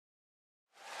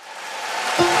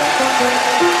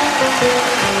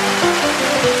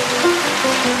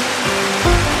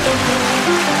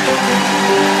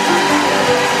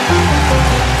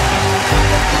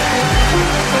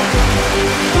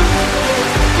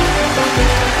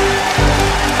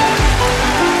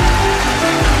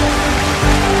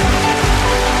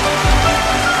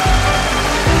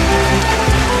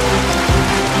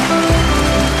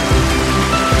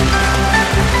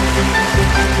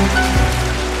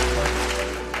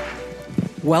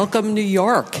Welcome, New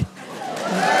York.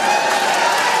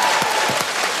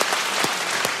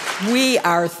 We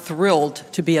are thrilled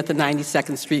to be at the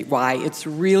 92nd Street Y. It's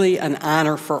really an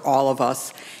honor for all of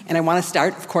us. And I want to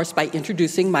start, of course, by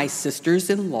introducing my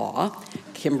sisters-in-law,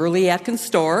 Kimberly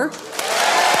Atkins-Storr.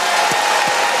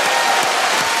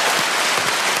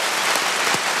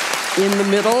 In the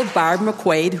middle, Barb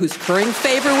McQuaid, who's currying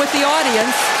favor with the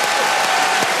audience.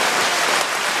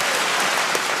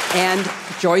 And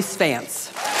Joyce Vance.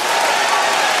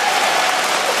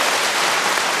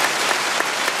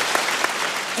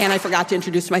 And I forgot to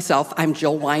introduce myself. I'm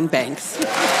Jill Wine-Banks.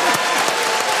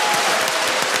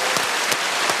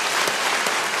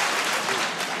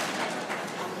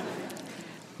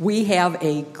 We have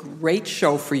a great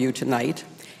show for you tonight.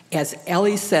 As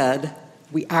Ellie said,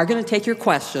 we are going to take your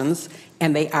questions,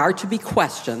 and they are to be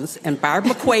questions. And Barb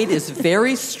McQuaid is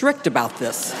very strict about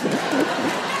this.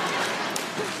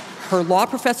 Her law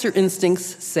professor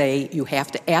instincts say you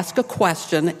have to ask a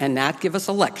question and not give us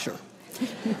a lecture.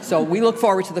 So we look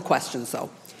forward to the questions, though.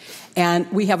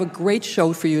 And we have a great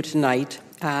show for you tonight.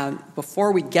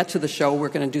 Before we get to the show, we're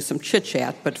going to do some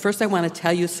chit-chat. But first, I want to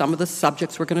tell you some of the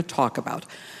subjects we're going to talk about.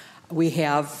 We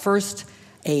have, first,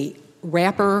 a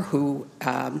rapper who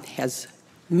has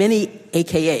many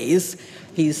AKAs.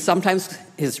 He's sometimes,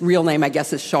 his real name, I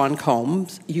guess, is Sean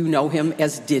Combs. You know him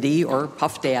as Diddy or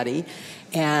Puff Daddy.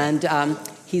 And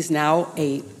he's now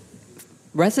a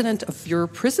resident of your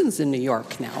prisons in New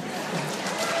York now.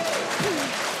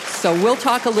 So we'll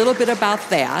talk a little bit about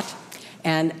that.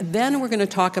 And then we're going to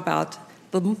talk about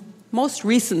the most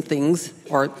recent things,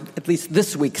 or at least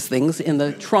this week's things, in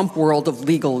the Trump world of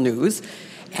legal news.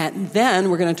 And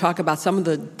then we're going to talk about some of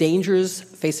the dangers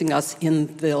facing us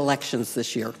in the elections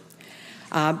this year.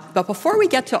 But before we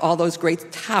get to all those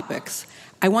great topics,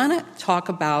 I want to talk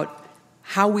about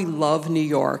how we love New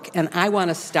York. And I want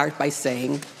to start by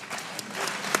saying,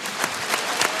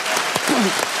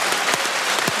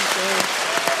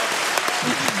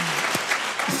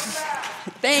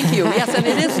 thank you. Yes, and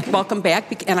it is welcome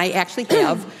back. And I actually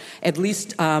have at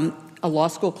least a law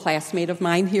school classmate of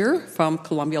mine here from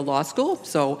Columbia Law School.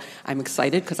 So I'm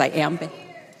excited because I am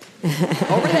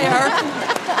over there.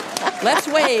 Let's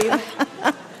wave.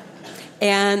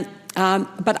 And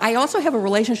but I also have a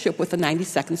relationship with the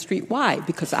 92nd Street Y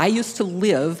because I used to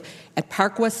live at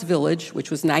Park West Village,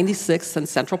 which was 96th and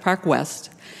Central Park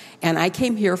West. And I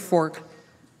came here for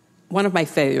one of my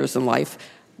failures in life,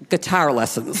 guitar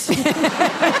lessons.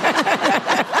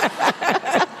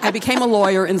 I became a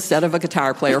lawyer instead of a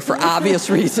guitar player for obvious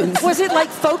reasons. Was it like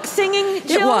folk singing,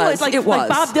 Jill? It was. Like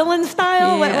Bob Dylan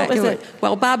style? Yeah, what was it?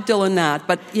 Well, Bob Dylan not,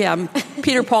 but yeah,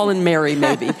 Peter, Paul, and Mary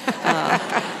maybe.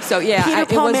 So yeah, Peter,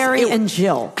 Paul, Mary, and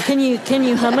Jill. Can you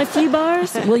hum a few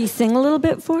bars? Will you sing a little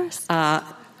bit for us?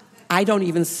 I don't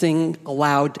even sing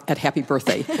aloud at Happy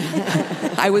Birthday.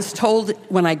 I was told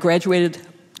when I graduated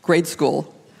grade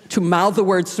school to mouth the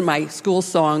words to my school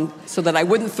song so that I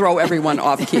wouldn't throw everyone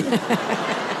off key.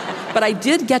 But I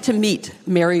did get to meet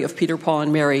Mary of Peter, Paul,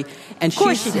 and Mary. And of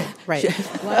course she did. Right.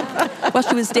 Well,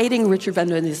 she was dating Richard Van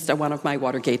Venista, one of my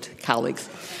Watergate colleagues.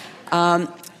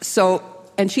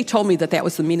 And she told me that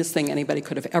was the meanest thing anybody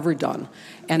could have ever done,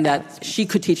 and that she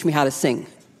could teach me how to sing.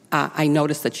 I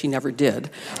noticed that she never did.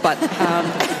 But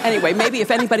anyway, maybe if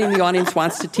anybody in the audience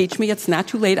wants to teach me, it's not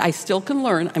too late. I still can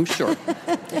learn, I'm sure.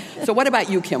 So what about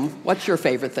you, Kim? What's your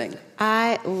favorite thing?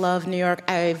 I love New York.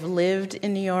 I've lived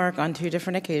in New York on 2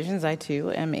 different occasions. I,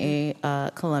 too, am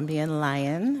a Columbian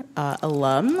Lion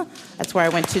alum. That's where I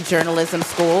went to journalism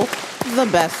school, the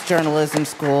best journalism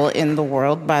school in the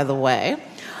world, by the way.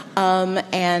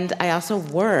 And I also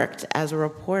worked as a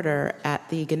reporter at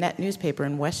the Gannett newspaper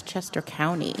in Westchester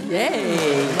County.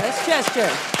 Yay, Westchester.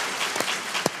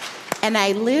 And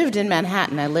I lived in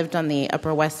Manhattan. I lived on the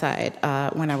Upper West Side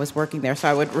when I was working there. So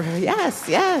I would, yes.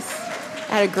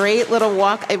 I had a great little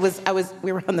walk. We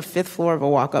were on the 5th floor of a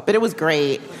walk-up, but it was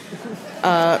great.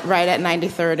 Right at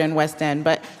 93rd and West End.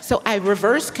 But so I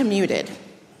reverse commuted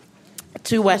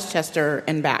to Westchester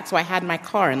and back. So I had my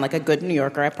car, and like a good New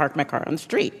Yorker, I parked my car on the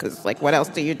street, because, like, what else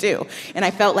do you do? And I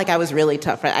felt like I was really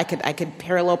tough. I could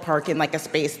parallel park in, like, a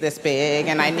space this big,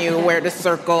 and I knew where to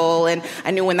circle, and I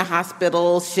knew when the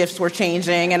hospital shifts were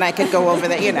changing, and I could go over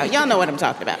there. Y'all know what I'm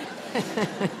talking about.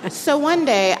 So one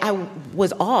day I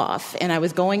was off and I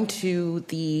was going to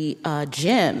the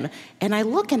gym, and I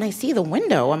look and I see the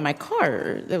window on my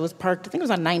car that was parked, I think it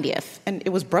was on 90th, and it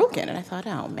was broken. And I thought,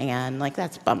 oh man, like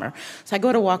that's a bummer. So I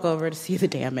go to walk over to see the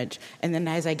damage, and then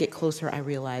as I get closer, I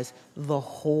realize the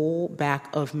whole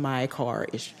back of my car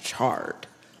is charred.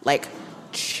 Like,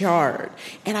 charred.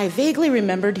 And I vaguely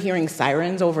remembered hearing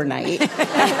sirens overnight.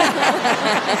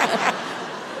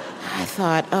 I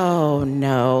thought, oh,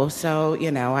 no. So,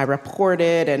 I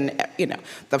reported, and,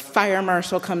 the fire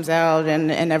marshal comes out,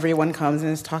 and everyone comes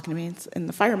and is talking to me. And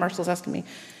the fire marshal's asking me,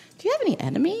 do you have any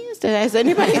enemies? Has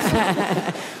anybody...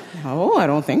 No, I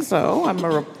don't think so. I'm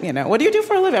what do you do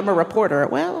for a living? I'm a reporter.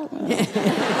 Well...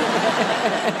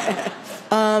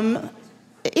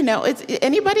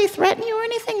 anybody threaten you or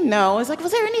anything? No. It's like,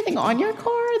 was there anything on your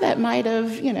car that might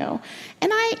have,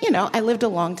 And I lived a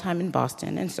long time in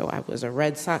Boston, and so I was a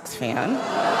Red Sox fan.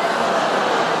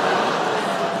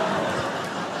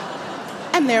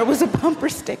 And there was a bumper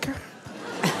sticker.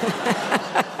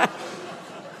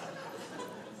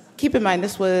 Keep in mind,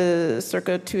 this was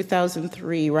circa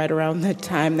 2003, right around the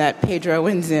time that Pedro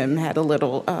and Zim had a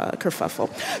little kerfuffle.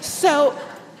 So...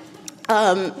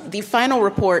 the final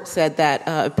report said that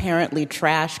apparently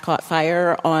trash caught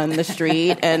fire on the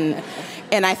street, and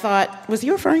I thought, was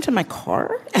he referring to my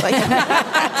car?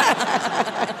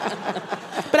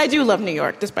 But I do love New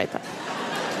York, despite that.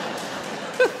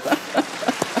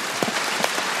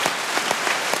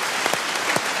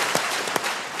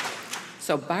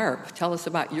 So, Barb, tell us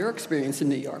about your experience in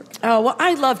New York. Oh, well,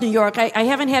 I love New York. I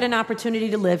haven't had an opportunity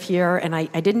to live here, and I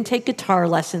didn't take guitar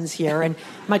lessons here, and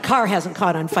my car hasn't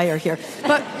caught on fire here.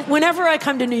 But whenever I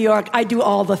come to New York, I do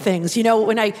all the things.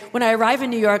 When I arrive in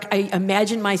New York, I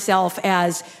imagine myself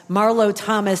as Marlo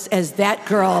Thomas, as that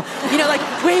girl,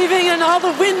 waving in all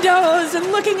the windows and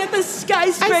looking at the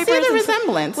skyscrapers. I see the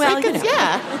resemblance. Well,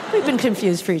 yeah. We've been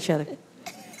confused for each other.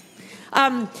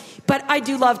 But I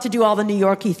do love to do all the New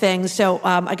York-y things. So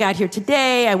I got here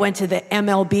today. I went to the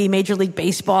MLB, Major League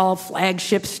Baseball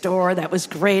flagship store. That was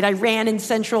great. I ran in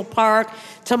Central Park.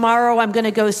 Tomorrow I'm going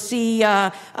to go see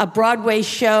a Broadway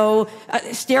show,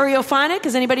 Stereophonic.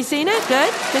 Has anybody seen it?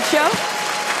 Good show.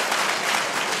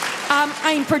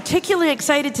 I'm particularly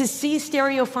excited to see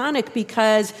Stereophonic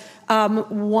because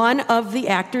one of the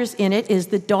actors in it is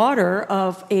the daughter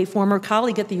of a former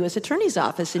colleague at the U.S. Attorney's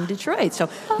Office in Detroit. So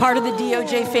part of the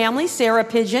DOJ family, Sarah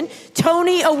Pigeon,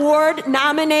 Tony Award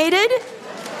nominated.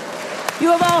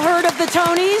 You have all heard of the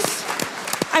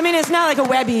Tonys? I mean, it's not like a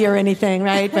Webby or anything,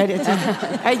 right? But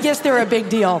I guess they're a big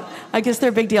deal.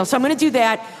 So I'm going to do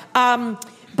that.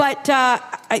 But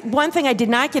one thing I did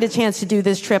not get a chance to do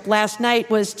this trip last night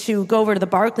was to go over to the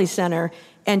Barclays Center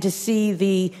and to see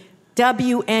the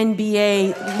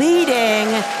WNBA leading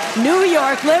New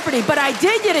York Liberty. But I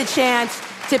did get a chance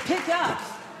to pick up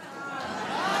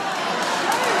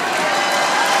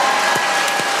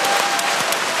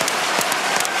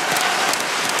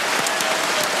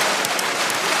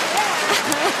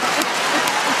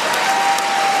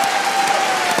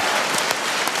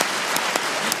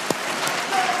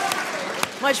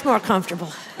much more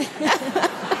comfortable.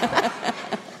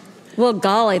 Well,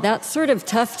 golly, that's sort of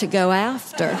tough to go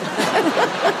after.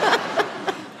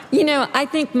 I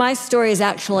think my story is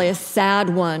actually a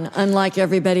sad one, unlike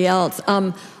everybody else.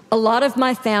 A lot of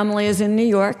my family is in New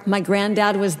York. My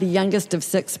granddad was the youngest of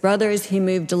 6 brothers. He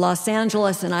moved to Los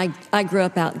Angeles, and I grew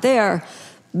up out there.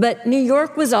 But New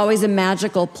York was always a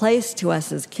magical place to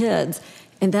us as kids.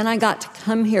 And then I got to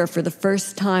come here for the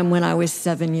first time when I was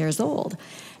 7 years old.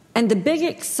 And the big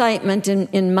excitement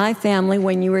in my family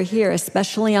when you were here,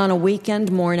 especially on a weekend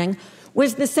morning,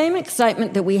 was the same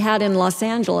excitement that we had in Los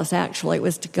Angeles, actually. It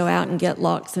was to go out and get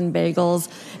lox and bagels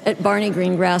at Barney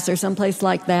Greengrass or someplace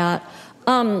like that.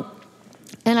 And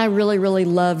I really, really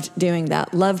loved doing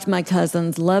that. Loved my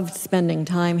cousins, loved spending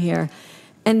time here.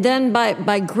 And then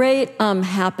by great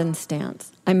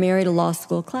happenstance, I married a law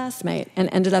school classmate and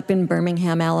ended up in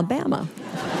Birmingham, Alabama.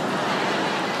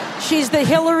 She's the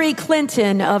Hillary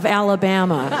Clinton of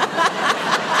Alabama.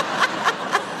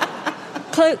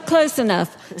 Close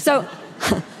enough. So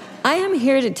I am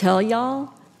here to tell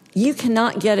y'all, you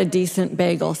cannot get a decent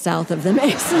bagel south of the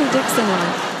Mason-Dixon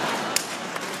line.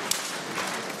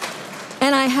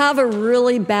 And I have a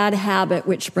really bad habit,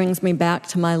 which brings me back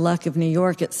to my luck of New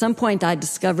York. At some point, I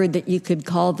discovered that you could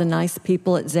call the nice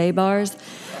people at Zabar's,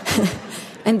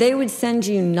 and they would send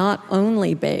you not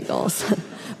only bagels,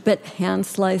 but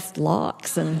hand-sliced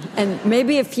lox and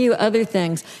maybe a few other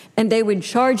things. And they would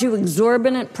charge you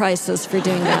exorbitant prices for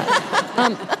doing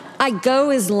that. I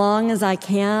go as long as I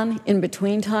can in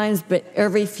between times, but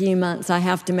every few months I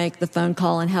have to make the phone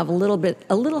call and have a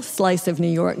little slice of New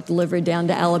York delivered down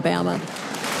to Alabama.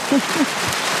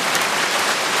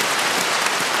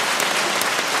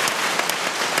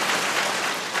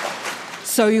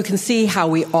 So you can see how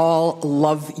we all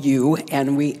love you,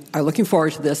 and we are looking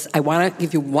forward to this. I want to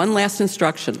give you one last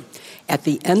instruction. At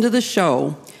the end of the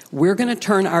show, we're going to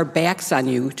turn our backs on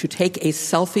you to take a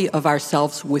selfie of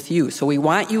ourselves with you. So we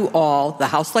want you all, the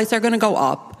house lights are going to go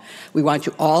up. We want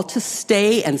you all to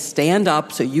stay and stand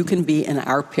up so you can be in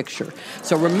our picture.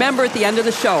 So remember, at the end of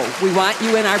the show, we want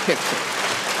you in our picture.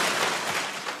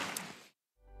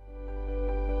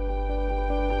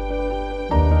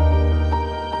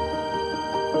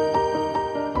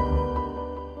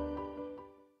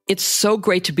 It's so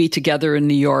great to be together in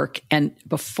New York. And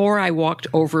before I walked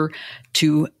over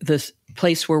to this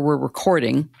place where we're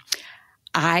recording,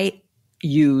 I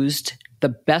used the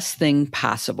best thing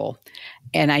possible.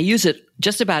 And I use it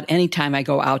just about any time I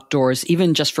go outdoors,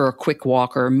 even just for a quick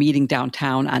walk or a meeting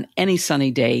downtown on any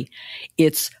sunny day.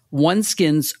 It's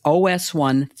OneSkin's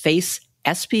OS1 Face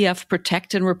SPF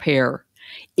Protect and Repair.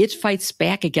 It fights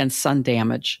back against sun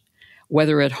damage.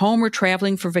 Whether at home or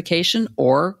traveling for vacation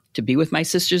or to be with my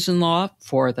sisters-in-law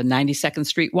for the 92nd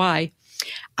Street Y,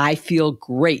 I feel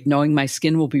great knowing my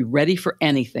skin will be ready for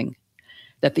anything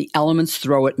that the elements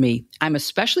throw at me. I'm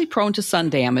especially prone to sun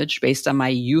damage based on my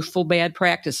youthful bad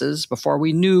practices before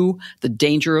we knew the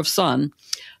danger of sun.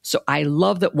 So I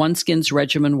love that OneSkin's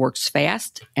regimen works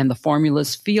fast and the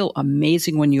formulas feel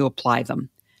amazing when you apply them.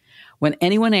 When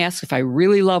anyone asks if I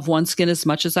really love OneSkin as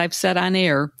much as I've said on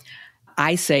air,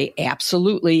 I say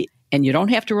absolutely. And you don't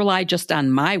have to rely just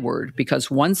on my word, because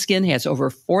OneSkin has over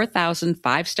 4,000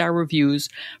 five-star reviews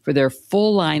for their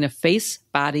full line of face,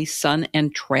 body, sun,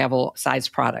 and travel size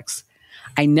products.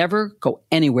 I never go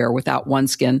anywhere without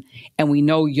OneSkin, and we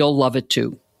know you'll love it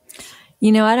too.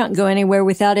 You know, I don't go anywhere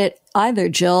without it either,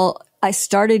 Jill. I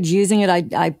started using it.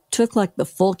 I took like the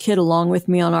full kit along with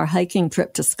me on our hiking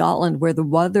trip to Scotland, where the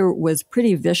weather was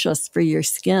pretty vicious for your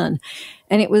skin.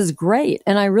 And it was great.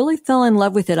 And I really fell in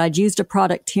love with it. I'd used a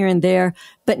product here and there,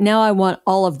 but now I want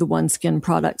all of the OneSkin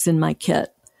products in my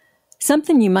kit.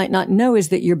 Something you might not know is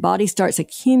that your body starts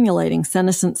accumulating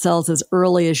senescent cells as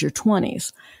early as your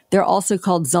 20s. They're also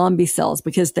called zombie cells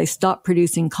because they stop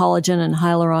producing collagen and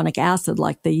hyaluronic acid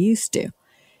like they used to.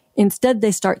 Instead,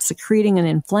 they start secreting an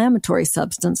inflammatory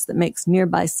substance that makes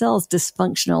nearby cells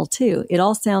dysfunctional too. It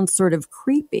all sounds sort of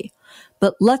creepy.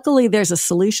 But luckily, there's a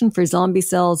solution for zombie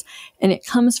cells, and it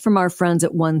comes from our friends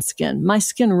at OneSkin. My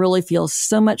skin really feels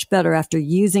so much better after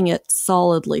using it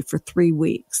solidly for 3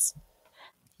 weeks.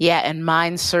 Yeah, and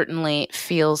mine certainly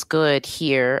feels good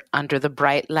here under the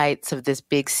bright lights of this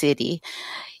big city.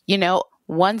 You know,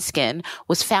 OneSkin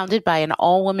was founded by an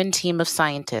all-woman team of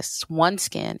scientists.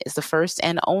 OneSkin is the first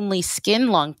and only skin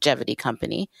longevity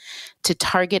company to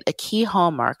target a key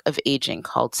hallmark of aging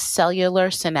called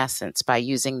cellular senescence by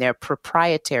using their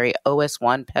proprietary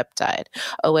OS1 peptide.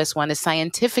 OS1 is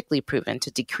scientifically proven to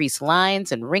decrease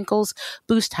lines and wrinkles,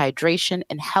 boost hydration,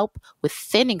 and help with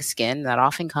thinning skin that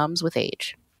often comes with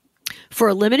age. For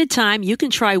a limited time, you can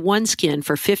try OneSkin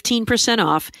for 15%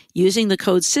 off using the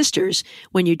code SISTERS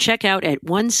when you check out at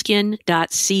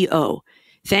oneskin.co.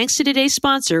 Thanks to today's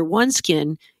sponsor,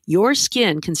 OneSkin, your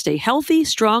skin can stay healthy,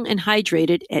 strong, and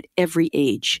hydrated at every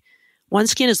age.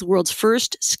 OneSkin is the world's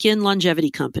first skin longevity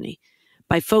company.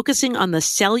 By focusing on the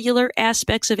cellular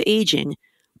aspects of aging,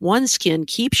 OneSkin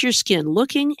keeps your skin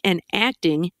looking and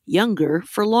acting younger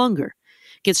for longer.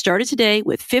 Get started today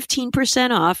with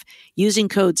 15% off using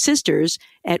code SISTERS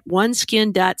at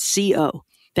oneskin.co.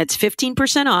 That's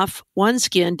 15% off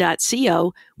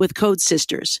oneskin.co with code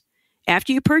SISTERS.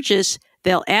 After you purchase,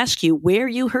 they'll ask you where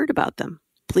you heard about them.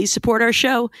 Please support our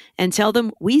show and tell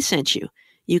them we sent you.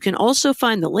 You can also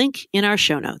find the link in our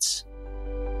show notes.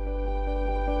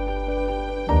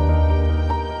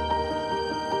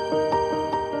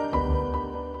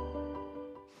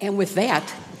 And with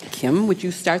that, Kim, would you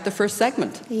start the first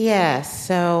segment? Yes,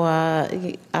 so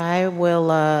I will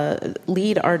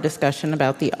lead our discussion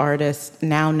about the artist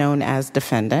now known as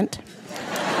Defendant.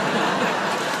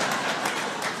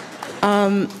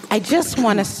 I just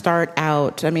want to start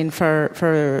out, I mean,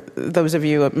 for those of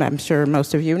you, I'm sure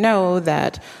most of you know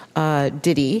that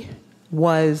Diddy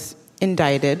was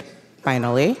indicted,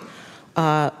 finally,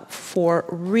 for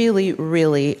really,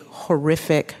 really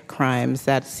horrific crimes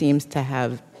that seems to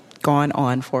have gone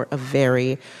on for a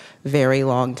very, very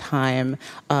long time.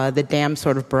 The dam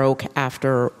sort of broke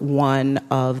after one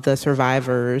of the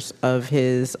survivors of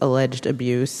his alleged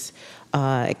abuse,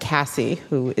 Cassie,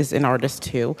 who is an artist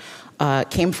too,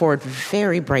 came forward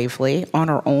very bravely on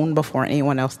her own before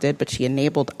anyone else did, but she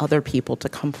enabled other people to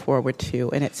come forward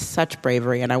too, and it's such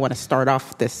bravery. And I want to start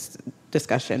off this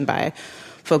discussion by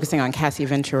focusing on Cassie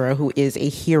Ventura, who is a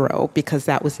hero, because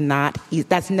that's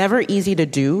never easy to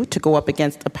do, to go up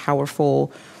against a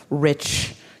powerful,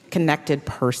 rich, connected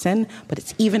person, but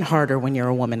it's even harder when you're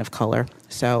a woman of color.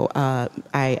 So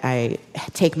I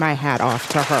take my hat off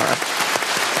to her.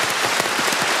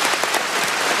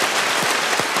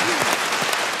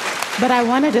 But I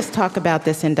want to just talk about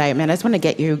this indictment. I just want to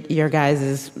get your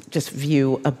guys' just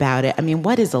view about it. I mean,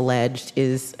 what is alleged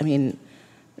is, I mean,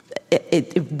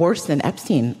 it worse than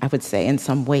Epstein, I would say, in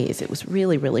some ways. It was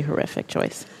really, really horrific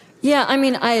choice. Yeah, I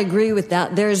mean, I agree with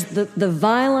that. There's the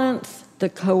violence, the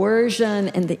coercion,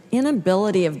 and the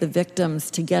inability of the victims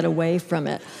to get away from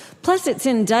it. Plus, it's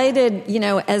indicted,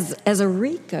 as a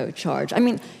RICO charge. I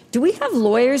mean, do we have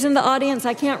lawyers in the audience?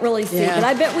 I can't really see, but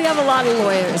I bet we have a lot of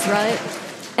lawyers, right?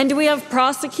 And do we have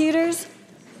prosecutors?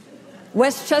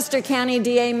 Westchester County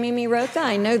DA Mimi Roca,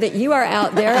 I know that you are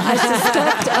out there. I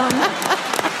suspect...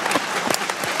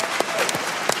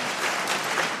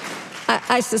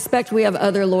 I suspect we have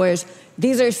other lawyers.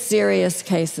 These are serious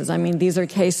cases. I mean, these are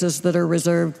cases that are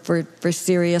reserved for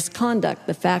serious conduct.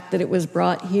 The fact that it was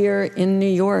brought here in New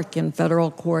York in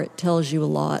federal court tells you a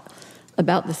lot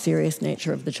about the serious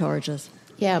nature of the charges.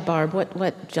 Yeah, Barb,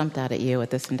 what jumped out at you at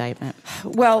this indictment?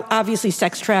 Well, obviously,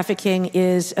 sex trafficking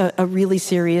is a really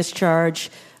serious charge.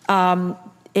 And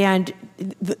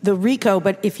the RICO,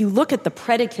 but if you look at the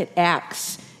predicate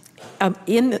acts,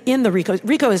 in the RICO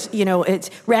is, it's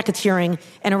racketeering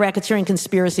and a racketeering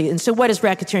conspiracy. And so what is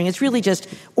racketeering? It's really just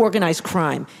organized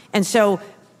crime. And so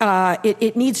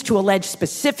it needs to allege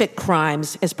specific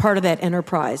crimes as part of that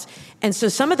enterprise. And so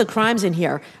some of the crimes in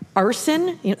here,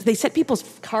 arson, they set people's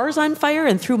cars on fire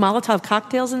and threw Molotov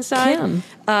cocktails inside. Kim.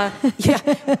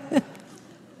 Yeah.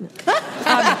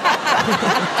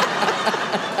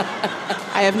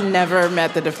 I have never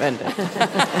met the defendant.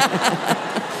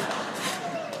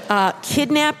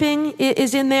 Kidnapping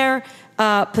is in there.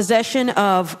 Possession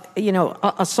of,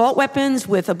 assault weapons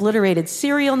with obliterated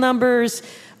serial numbers.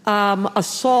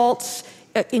 Assaults,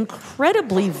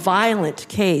 incredibly violent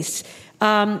case.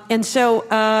 And so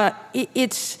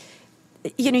it's,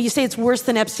 you say it's worse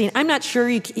than Epstein. I'm not sure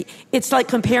it's like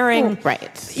comparing,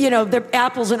 right. The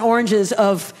apples and oranges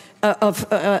of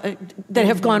that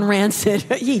have gone rancid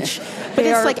each. But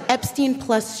it's like Epstein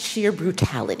plus sheer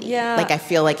brutality. Yeah. Like I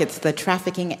feel like it's the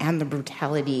trafficking and the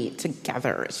brutality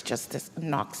together. It's just this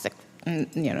noxious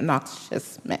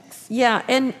mix. Yeah,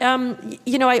 and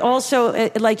I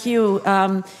also, like you,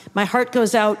 my heart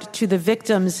goes out to the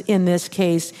victims in this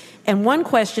case. And one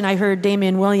question I heard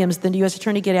Damian Williams, the U.S.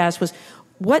 Attorney, get asked was,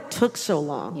 what took so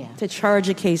long to charge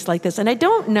a case like this? And I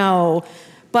don't know,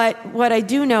 but what I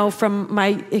do know from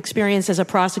my experience as a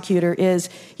prosecutor is,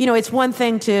 it's one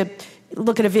thing to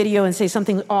look at a video and say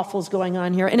something awful is going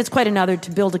on here, and it's quite another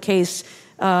to build a case,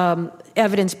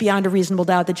 evidence beyond a reasonable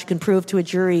doubt that you can prove to a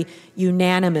jury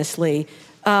unanimously.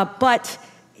 But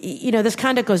this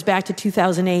conduct goes back to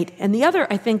 2008. And the other,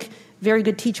 I think, very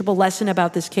good teachable lesson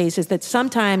about this case is that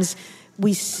sometimes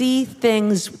we see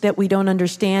things that we don't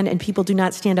understand and people do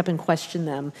not stand up and question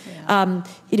them. Yeah.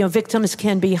 Victims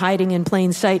can be hiding in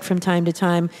plain sight from time to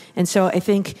time. And so I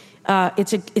think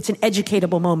it's an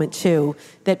educatable moment, too,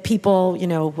 that people,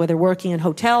 whether working in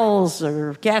hotels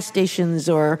or gas stations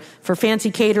or for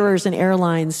fancy caterers and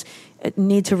airlines,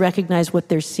 need to recognize what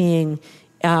they're seeing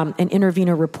and intervene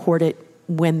or report it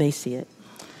when they see it.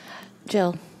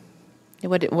 Jill,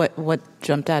 what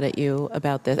jumped out at you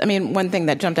about this? I mean, one thing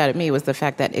that jumped out at me was the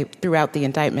fact that throughout the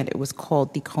indictment, it was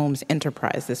called the Combs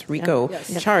Enterprise, this RICO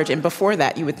charge. And before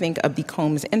that, you would think of the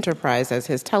Combs Enterprise as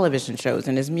his television shows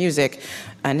and his music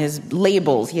and his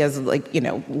labels. He has,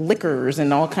 liquors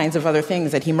and all kinds of other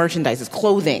things that he merchandises,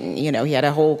 clothing. He had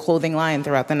a whole clothing line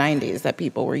throughout the 90s that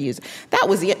people were using. That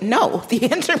was it. No,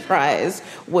 the enterprise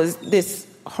was this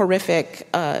horrific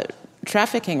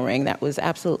trafficking ring that was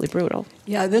absolutely brutal.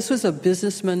 Yeah, this was a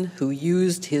businessman who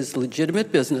used his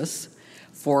legitimate business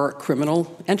for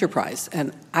criminal enterprise.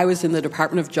 And I was in the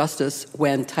Department of Justice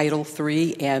when Title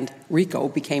III and RICO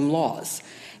became laws.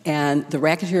 And the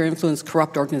Racketeer Influenced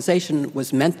Corrupt Organization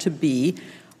was meant to be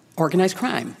organized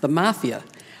crime, the mafia.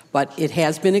 But it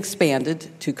has been expanded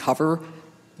to cover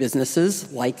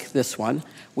businesses like this one,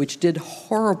 which did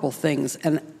horrible things.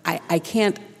 And I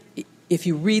can't... If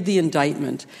you read the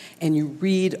indictment and you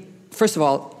read, first of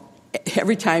all,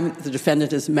 every time the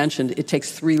defendant is mentioned, it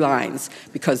takes 3 lines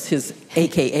because his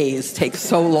AKAs take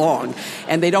so long.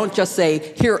 And they don't just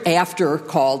say, hereafter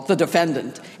called the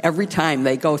defendant. Every time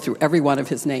they go through every one of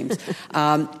his names.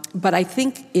 But I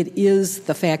think it is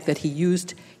the fact that he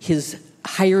used his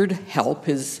hired help,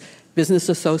 his business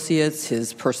associates,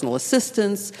 his personal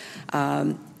assistants,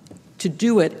 to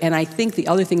do it. And I think the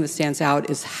other thing that stands out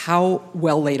is how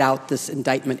well laid out this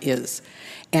indictment is.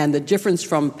 And the difference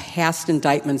from past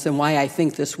indictments and why I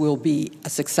think this will be a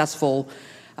successful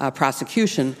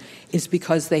prosecution is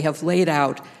because they have laid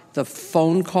out the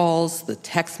phone calls, the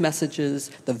text messages,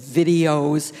 the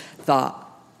videos, the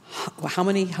how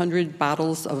many hundred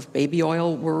bottles of baby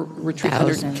oil were retrieved?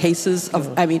 Thousands. 100 cases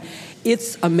of, I mean,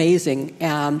 it's amazing.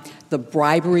 The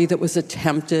bribery that was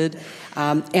attempted.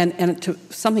 And to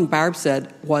something Barb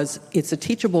said was, it's a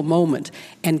teachable moment.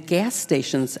 And gas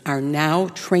stations are now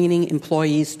training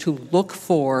employees to look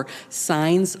for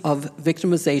signs of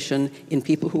victimization in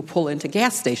people who pull into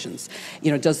gas stations.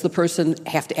 You know, does the person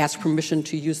have to ask permission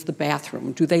to use the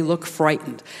bathroom? Do they look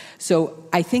frightened? So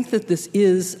I think that this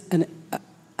is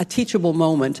a teachable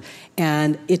moment,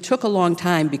 and it took a long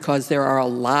time because there are a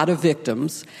lot of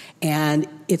victims, and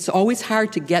it's always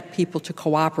hard to get people to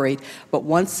cooperate. But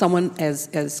once someone,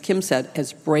 as Kim said,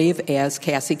 as brave as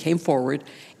Cassie came forward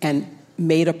and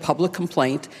made a public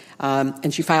complaint,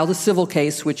 and she filed a civil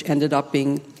case, which ended up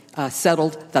being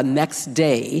settled the next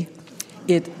day,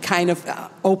 it kind of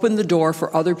opened the door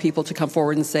for other people to come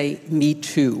forward and say, "Me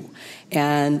too."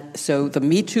 And so the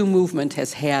Me Too movement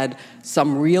has had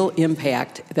some real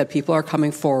impact that people are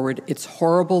coming forward. It's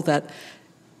horrible that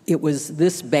it was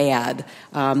this bad.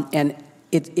 And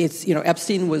it's, you know,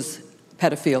 Epstein was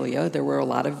pedophilia. There were a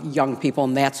lot of young people,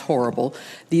 and that's horrible.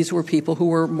 These were people who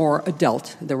were more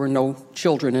adult. There were no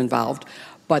children involved.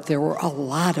 But there were a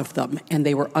lot of them, and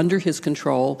they were under his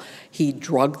control. He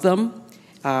drugged them.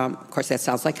 Of course, that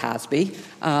sounds like Cosby.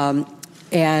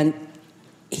 And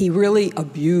he really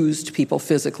abused people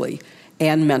physically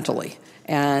and mentally.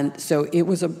 And so it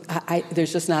was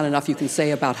there's just not enough you can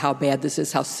say about how bad this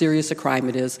is, how serious a crime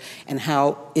it is, and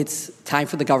how it's time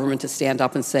for the government to stand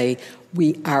up and say,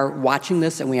 we are watching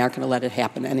this and we aren't going to let it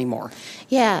happen anymore.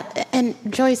 Yeah, and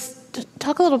Joyce,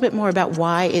 talk a little bit more about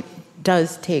why it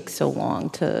does take so long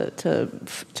to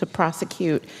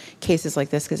prosecute cases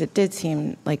like this, because it did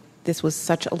seem like this was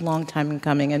such a long time in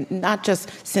coming, and not just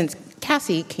since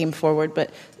Cassie came forward, but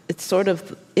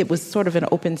it was sort of an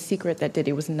open secret that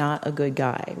Diddy was not a good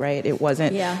guy, right? It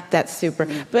wasn't that super.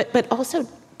 But also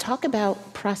talk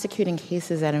about prosecuting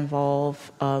cases that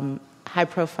involve high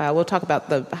profile. We'll talk about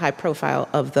the high profile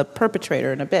of the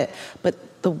perpetrator in a bit, but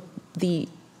the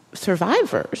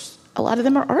survivors, a lot of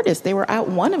them are artists. They were out.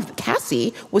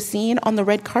 Cassie was seen on the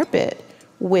red carpet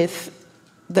with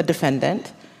the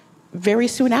defendant very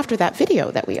soon after that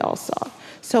video that we all saw.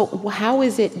 So how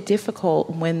is it difficult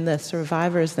when the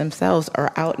survivors themselves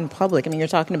are out in public? I mean, you're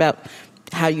talking about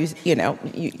how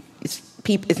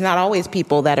it's not always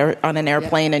people that are on an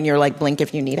airplane and you're like, blink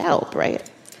if you need help, right?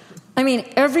 I mean,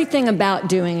 everything about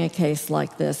doing a case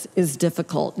like this is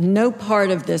difficult. No part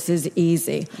of this is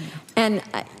easy. And,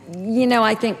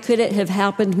 I think, could it have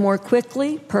happened more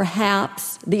quickly?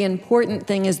 Perhaps. The important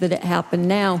thing is that it happened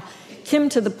now. Kim,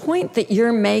 to the point that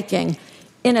you're making,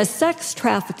 in a sex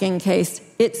trafficking case,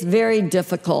 it's very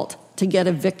difficult to get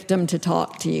a victim to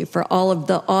talk to you for all of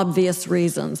the obvious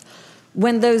reasons.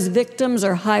 When those victims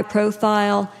are high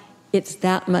profile, it's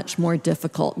that much more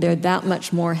difficult. They're that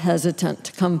much more hesitant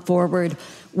to come forward,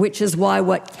 which is why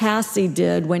what Cassie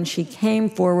did when she came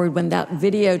forward, when that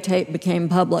videotape became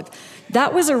public,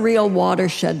 that was a real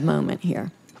watershed moment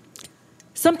here.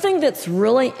 Something that's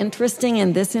really interesting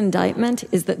in this indictment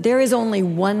is that there is only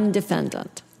one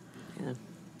defendant.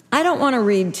 I don't want to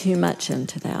read too much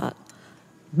into that,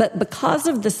 but because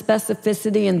of the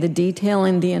specificity and the detail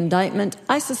in the indictment,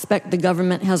 I suspect the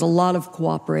government has a lot of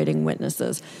cooperating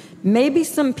witnesses. Maybe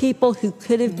some people who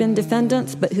could have been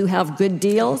defendants but who have good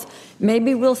deals.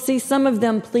 Maybe we'll see some of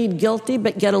them plead guilty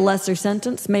but get a lesser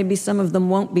sentence. Maybe some of them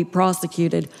won't be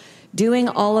prosecuted. Doing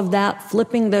all of that,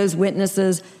 flipping those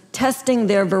witnesses, testing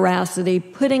their veracity,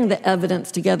 putting the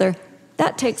evidence together,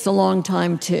 that takes a long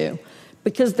time too,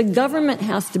 because the government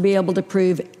has to be able to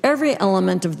prove every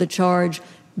element of the charge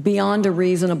beyond a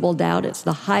reasonable doubt. It's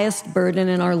the highest burden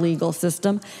in our legal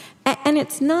system, and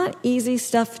it's not easy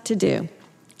stuff to do.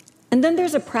 And then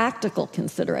there's a practical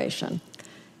consideration.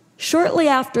 Shortly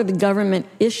after the government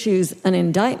issues an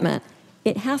indictment,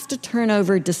 it has to turn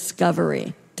over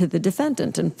discovery to the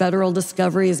defendant, and federal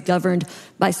discovery is governed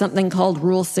by something called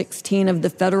Rule 16 of the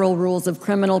Federal Rules of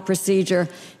Criminal Procedure.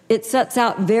 It sets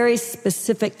out very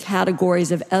specific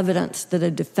categories of evidence that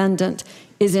a defendant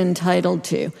is entitled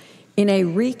to. In a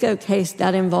RICO case,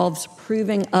 that involves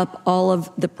proving up all of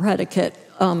the predicate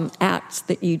acts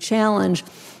that you challenge.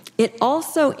 It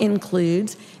also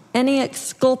includes any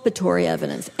exculpatory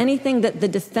evidence, anything that the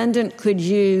defendant could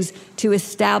use to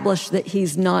establish that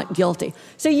he's not guilty.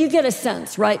 So you get a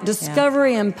sense, right?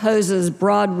 Discovery imposes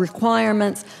broad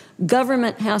requirements.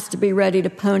 Government has to be ready to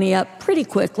pony up pretty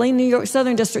quickly. New York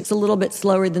Southern District's a little bit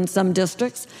slower than some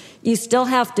districts. You still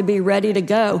have to be ready to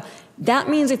go. That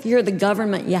means if you're the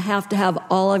government, you have to have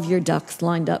all of your ducks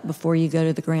lined up before you go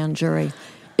to the grand jury.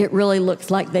 it really looks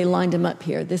like they lined him up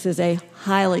here. This is a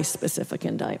highly specific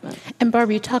indictment. And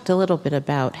Barb, you talked a little bit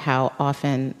about how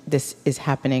often this is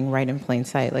happening right in plain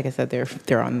sight. Like I said,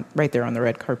 they're on right there on the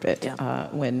red carpet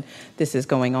when this is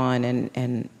going on,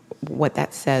 and what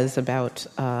that says about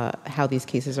how these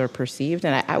cases are perceived.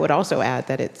 And I would also add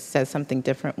that it says something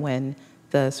different when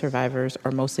the survivors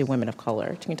are mostly women of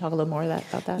color. Can you talk a little more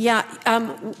about that? Yeah.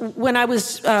 When I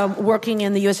was working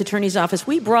in the U.S. Attorney's Office,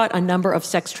 we brought a number of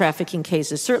sex trafficking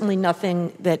cases, certainly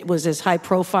nothing that was as high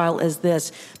profile as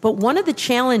this. But one of the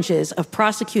challenges of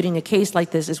prosecuting a case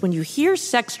like this is when you hear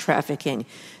sex trafficking,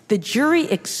 the jury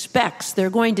expects they're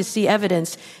going to see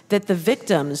evidence that the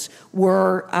victims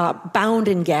were bound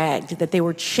and gagged, that they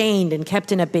were chained and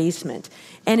kept in a basement.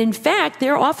 And in fact,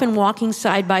 they're often walking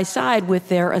side by side with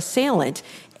their assailant.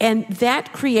 And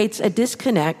that creates a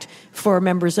disconnect for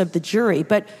members of the jury.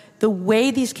 But the way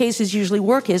these cases usually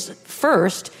work is,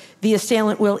 first, the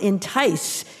assailant will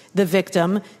entice the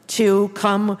victim to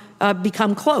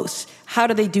become close. How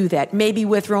do they do that? Maybe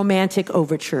with romantic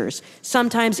overtures.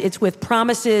 Sometimes it's with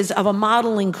promises of a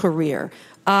modeling career.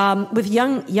 With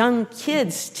young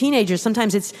kids, teenagers,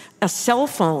 sometimes it's a cell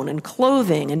phone and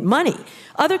clothing and money,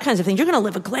 other kinds of things. You're going to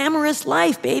live a glamorous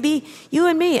life, baby, you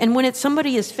and me. And when it's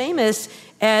somebody as famous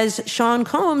as Sean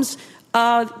Combs,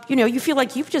 you feel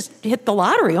like you've just hit the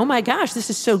lottery. Oh my gosh, this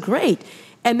is so great.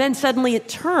 And then suddenly it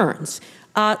turns.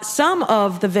 Some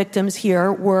of the victims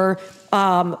here were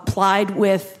plied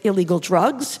with illegal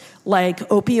drugs like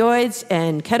opioids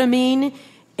and ketamine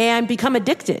and become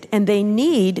addicted, and they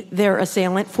need their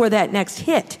assailant for that next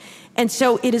hit. And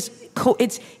so it's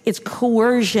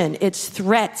coercion, it's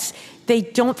threats. They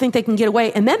don't think they can get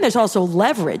away. And then there's also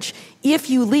leverage. If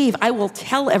you leave, I will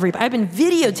tell everybody. I've been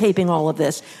videotaping all of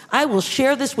this. I will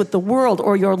share this with the world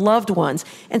or your loved ones.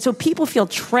 And so people feel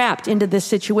trapped into this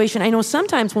situation. I know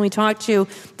sometimes when we talk to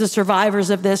the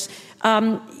survivors of this,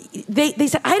 they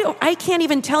say, I can't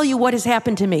even tell you what has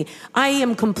happened to me. I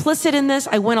am complicit in this.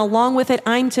 I went along with it.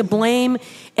 I'm to blame.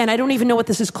 And I don't even know what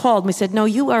this is called. And we said, no,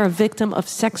 you are a victim of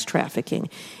sex trafficking.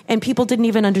 And people didn't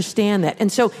even understand that. And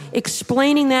so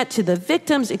explaining that to the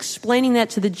victims, explaining that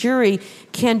to the jury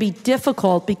can be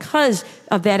difficult because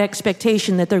of that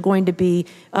expectation that they're going to be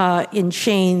in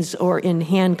chains or in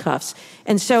handcuffs.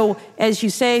 And so, as you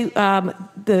say,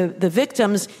 the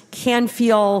victims can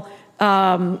feel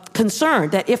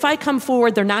concerned that if I come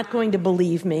forward, they're not going to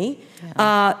believe me.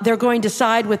 Yeah. They're going to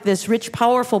side with this rich,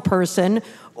 powerful person,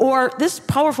 or this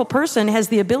powerful person has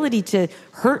the ability to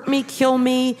hurt me, kill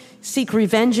me, seek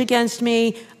revenge against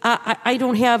me. I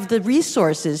don't have the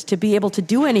resources to be able to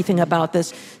do anything about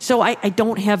this, so I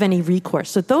don't have any recourse.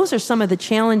 So those are some of the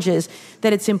challenges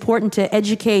that it's important to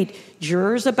educate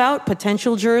jurors about,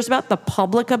 potential jurors about, the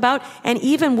public about, and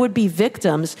even would-be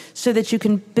victims so that you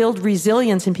can build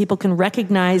resilience and people can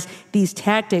recognize these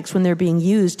tactics when they're being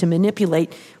used to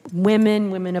manipulate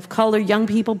women of color, young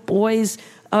people, boys,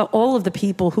 all of the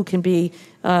people who can be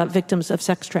victims of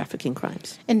sex trafficking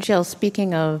crimes. And Jill,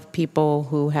 speaking of people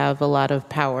who have a lot of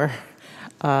power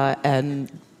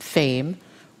and fame,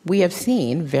 we have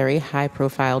seen very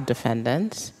high-profile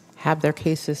defendants have their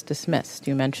cases dismissed.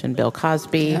 You mentioned Bill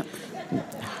Cosby,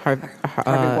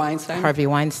 Harvey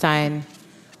Weinstein.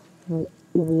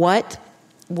 What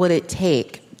would it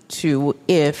take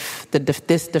if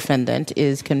this defendant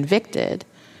is convicted,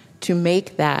 to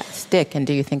make that stick? And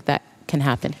do you think that can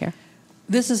happen here?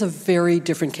 This is a very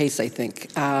different case, I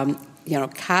think.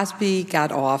 Cosby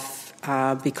got off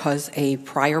because a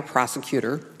prior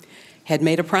prosecutor had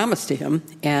made a promise to him,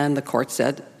 and the court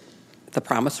said the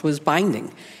promise was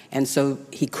binding. And so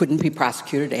he couldn't be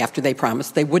prosecuted after they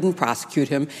promised. They wouldn't prosecute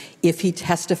him if he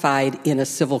testified in a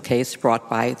civil case brought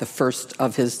by the first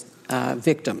of his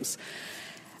victims.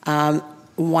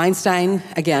 Weinstein,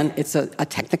 again, it's a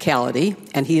technicality,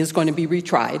 and he is going to be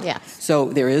retried. Yes. So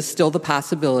there is still the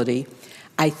possibility.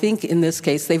 I think in this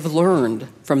case they've learned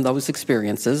from those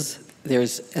experiences.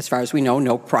 There's, as far as we know,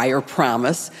 no prior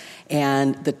promise,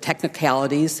 and the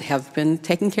technicalities have been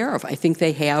taken care of. I think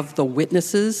they have the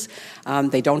witnesses.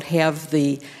 They don't have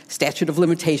the statute of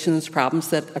limitations problems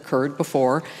that occurred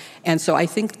before. And so I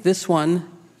think this one,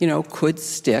 could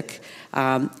stick.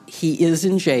 He is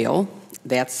in jail.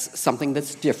 That's something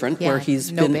that's different, where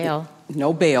he's no bail.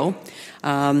 No bail.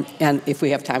 And if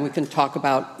we have time, we can talk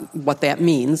about what that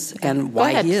means and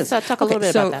why he is. So talk a little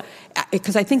bit about that.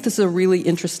 Because I think this is a really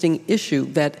interesting issue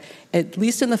that, at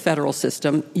least in the federal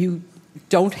system, you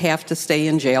don't have to stay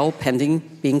in jail pending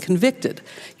being convicted.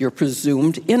 You're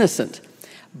presumed innocent.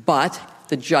 But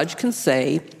the judge can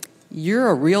say, you're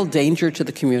a real danger to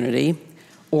the community,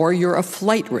 or you're a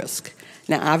flight risk.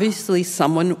 Now, obviously,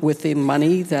 someone with the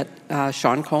money that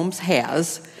Sean Combs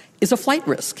has is a flight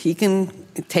risk. He can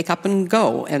take up and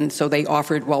go. And so they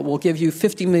offered, well, we'll give you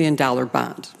 $50 million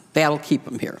bond. That'll keep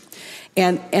him here.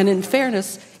 And in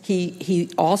fairness, he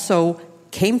also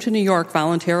came to New York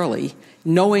voluntarily,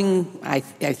 knowing, I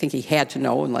think he had to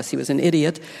know, unless he was an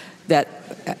idiot, that,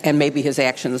 and maybe his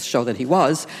actions show that he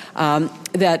was,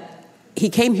 that he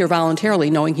came here voluntarily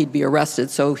knowing he'd be arrested,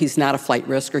 so he's not a flight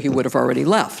risk or he would have already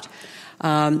left.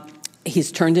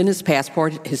 He's turned in his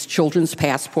passport, his children's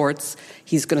passports.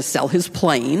 He's going to sell his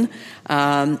plane.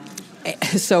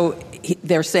 So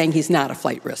they're saying he's not a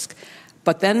flight risk.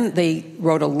 But then they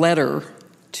wrote a letter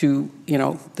to,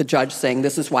 the judge saying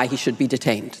this is why he should be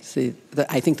detained. See,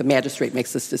 I think the magistrate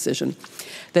makes this decision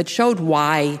that showed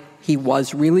why he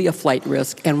was really a flight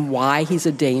risk and why he's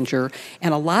a danger.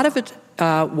 And a lot of it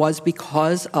was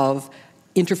because of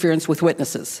interference with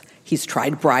witnesses. He's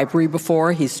tried bribery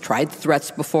before. He's tried threats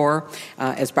before.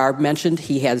 As Barb mentioned,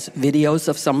 he has videos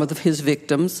of some of his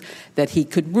victims that he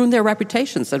could ruin their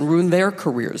reputations and ruin their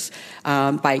careers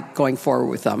by going forward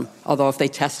with them. Although if they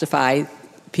testify,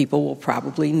 people will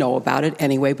probably know about it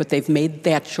anyway, but they've made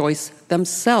that choice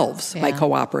themselves by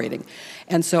cooperating.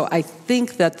 And so I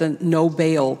think that the no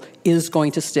bail is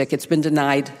going to stick. It's been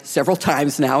denied several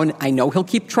times now, and I know he'll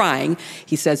keep trying.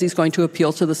 He says he's going to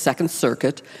appeal to the Second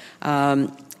Circuit,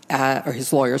 or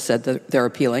his lawyer said that they're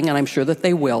appealing, and I'm sure that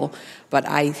they will. But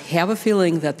I have a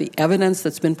feeling that the evidence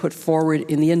that's been put forward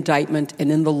in the indictment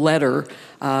and in the letter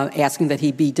asking that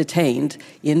he be detained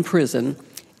in prison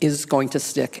is going to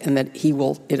stick, and that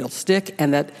it'll stick,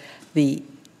 and that the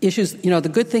issues, the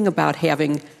good thing about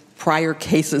having prior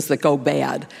cases that go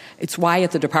bad, it's why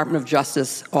at the Department of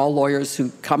Justice, all lawyers who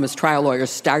come as trial lawyers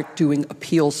start doing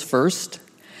appeals first,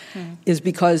 is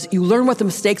because you learn what the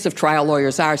mistakes of trial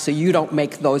lawyers are so you don't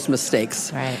make those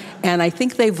mistakes. Right. And I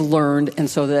think they've learned, and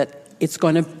so that it's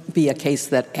going to be a case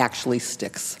that actually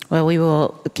sticks. Well, we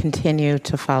will continue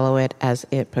to follow it as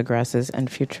it progresses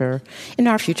in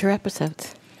our future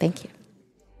episodes. Thank you.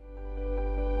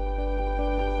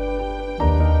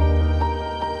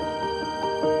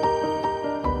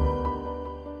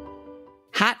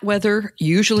 Hot weather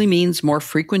usually means more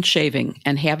frequent shaving,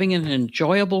 and having an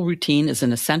enjoyable routine is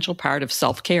an essential part of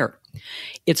self-care.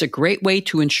 It's a great way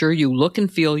to ensure you look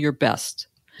and feel your best.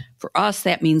 For us,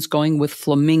 that means going with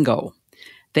Flamingo.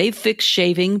 They've fixed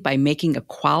shaving by making a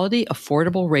quality,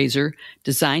 affordable razor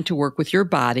designed to work with your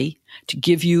body to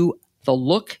give you the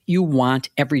look you want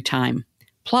every time.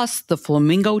 Plus, the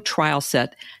Flamingo trial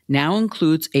set now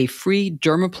includes a free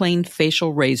dermaplane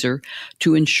facial razor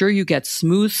to ensure you get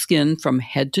smooth skin from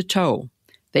head to toe.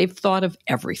 They've thought of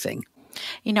everything.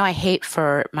 I hate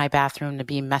for my bathroom to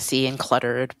be messy and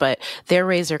cluttered, but their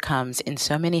razor comes in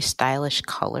so many stylish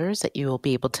colors that you will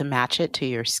be able to match it to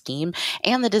your scheme.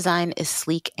 And the design is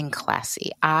sleek and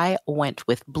classy. I went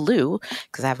with blue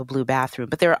because I have a blue bathroom,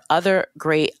 but there are other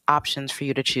great options for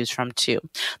you to choose from too.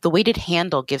 The weighted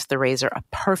handle gives the razor a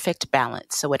perfect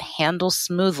balance, so it handles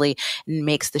smoothly and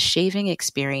makes the shaving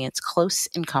experience close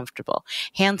and comfortable.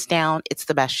 Hands down, it's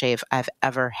the best shave I've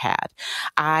ever had.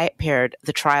 I paired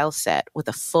the trial set with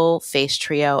a full face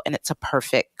trio, and it's a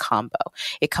perfect combo.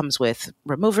 It comes with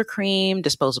remover cream,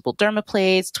 disposable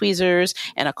dermaplates, tweezers,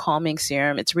 and a calming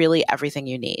serum. It's really everything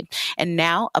you need. And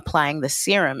now applying the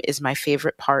serum is my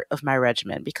favorite part of my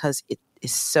regimen because it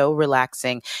is so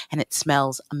relaxing and it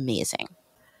smells amazing.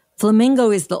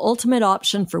 Flamingo is the ultimate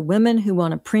option for women who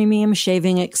want a premium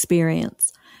shaving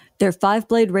experience. Their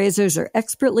 5-blade razors are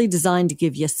expertly designed to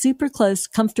give you super close,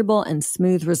 comfortable, and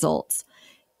smooth results.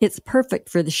 It's perfect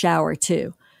for the shower,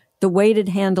 too. The weighted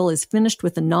handle is finished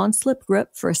with a non-slip grip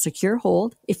for a secure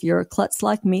hold. If you're a klutz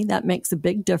like me, that makes a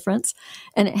big difference.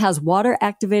 And it has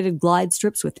water-activated glide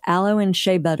strips with aloe and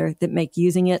shea butter that make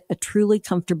using it a truly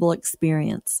comfortable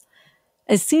experience.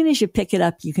 As soon as you pick it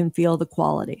up, you can feel the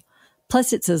quality.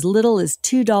 Plus, it's as little as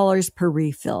 $2 per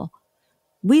refill.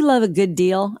 We love a good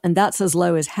deal, and that's as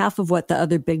low as half of what the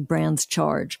other big brands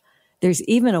charge. There's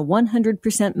even a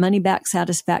 100% money-back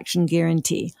satisfaction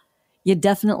guarantee. You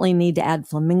definitely need to add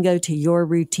Flamingo to your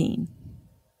routine.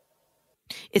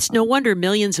 It's no wonder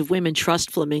millions of women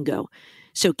trust Flamingo.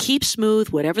 So keep smooth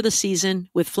whatever the season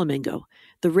with Flamingo,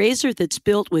 the razor that's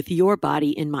built with your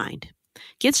body in mind.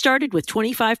 Get started with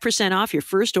 25% off your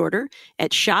first order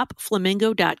at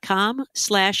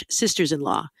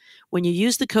shopflamingo.com/sistersinlaw when you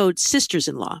use the code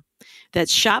sistersinlaw.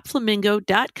 That's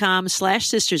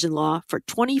shopflamingo.com/sistersinlaw for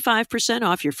 25%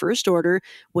 off your first order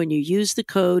when you use the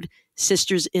code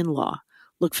sistersinlaw.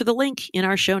 Look for the link in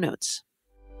our show notes.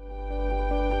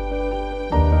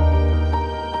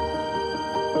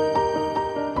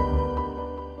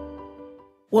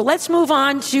 Well, let's move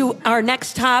on to our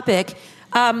next topic.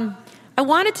 I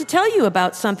wanted to tell you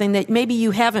about something that maybe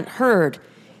you haven't heard.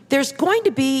 There's going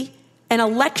to be an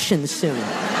election soon.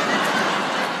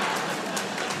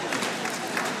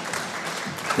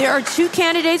 There are 2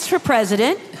 candidates for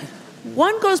president.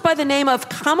 One goes by the name of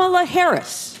Kamala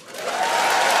Harris.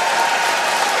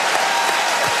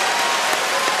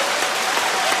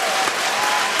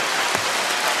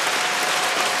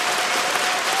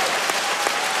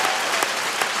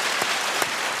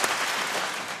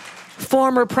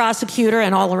 Former prosecutor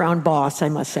and all-around boss, I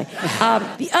must say.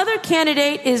 The other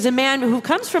candidate is a man who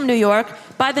comes from New York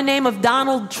by the name of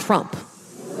Donald Trump.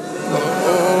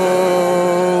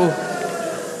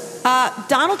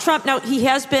 Donald Trump, now, he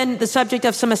has been the subject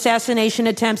of some assassination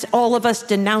attempts. All of us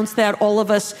denounce that. All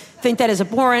of us think that is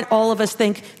abhorrent. All of us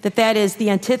think that that is the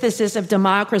antithesis of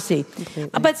democracy.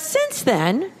 But since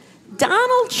then,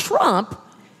 Donald Trump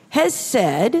has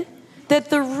said that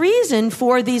the reason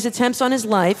for these attempts on his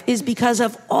life is because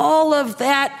of all of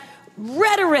that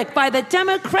rhetoric by the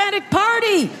Democratic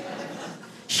Party.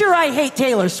 Sure, I hate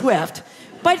Taylor Swift,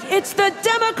 but it's the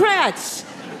Democrats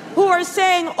who are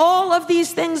saying all of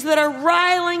these things that are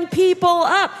riling people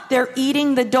up. They're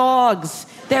eating the dogs.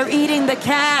 They're eating the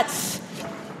cats.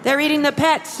 They're eating the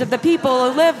pets of the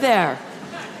people who live there.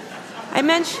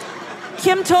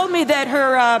 Kim told me that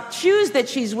her shoes that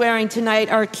she's wearing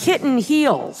tonight are kitten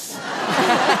heels.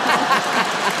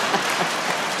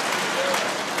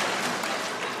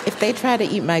 If they try to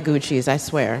eat my Gucci's, I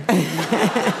swear.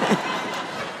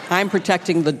 I'm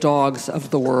protecting the dogs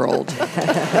of the world.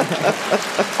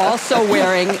 Also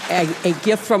wearing a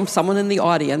gift from someone in the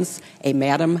audience, a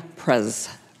Madame Prez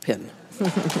pin.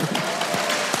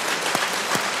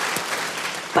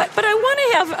 But I want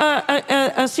to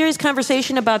have a serious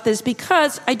conversation about this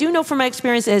because I do know from my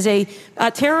experience as a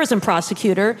terrorism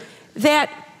prosecutor that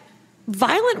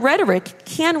violent rhetoric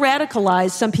can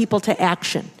radicalize some people to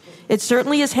action. It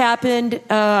certainly has happened,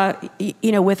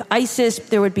 with ISIS.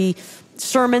 There would be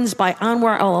sermons by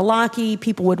Anwar al-Awlaki.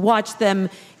 People would watch them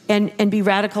and be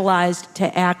radicalized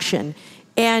to action.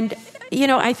 And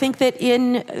I think that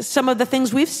in some of the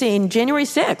things we've seen, January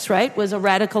 6th, right, was a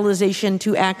radicalization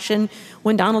to action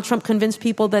when Donald Trump convinced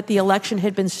people that the election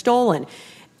had been stolen.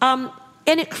 And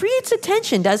it creates a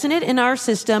tension, doesn't it, in our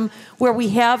system where we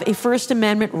have a First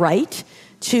Amendment right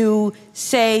to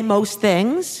say most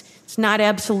things. It's not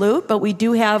absolute, but we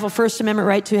do have a First Amendment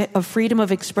right to a freedom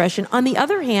of expression. On the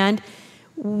other hand,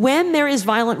 when there is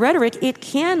violent rhetoric, it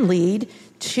can lead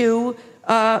to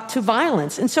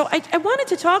violence. And so I wanted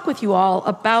to talk with you all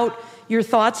about your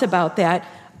thoughts about that.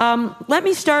 Let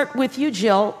me start with you,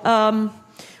 Jill.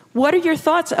 What are your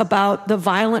thoughts about the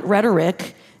violent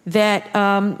rhetoric that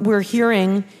we're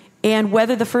hearing and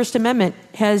whether the First Amendment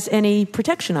has any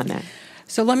protection on that?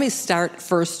 So let me start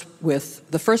first with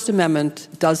the First Amendment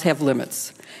does have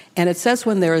limits. And it says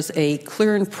when there is a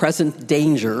clear and present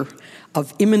danger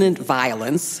of imminent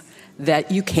violence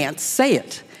that you can't say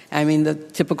it. I mean, the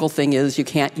typical thing is you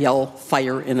can't yell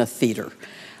fire in a theater.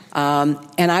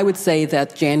 And I would say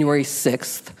that January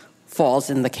 6th falls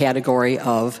in the category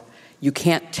of you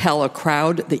can't tell a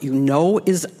crowd that you know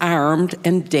is armed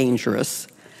and dangerous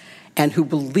and who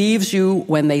believes you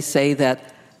when they say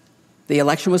that the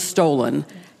election was stolen.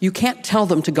 You can't tell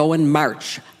them to go and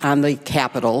march on the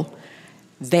Capitol.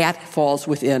 That falls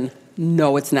within,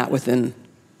 no, it's not within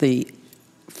the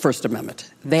First Amendment.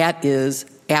 That is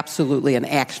absolutely an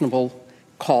actionable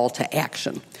call to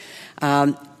action.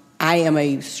 I am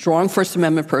a strong First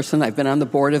Amendment person. I've been on the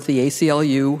board of the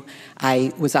ACLU.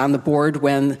 I was on the board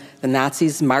when the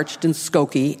Nazis marched in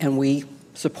Skokie, and we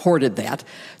supported that.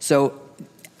 So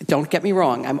don't get me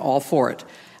wrong, I'm all for it.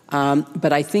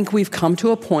 But I think we've come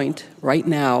to a point right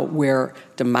now where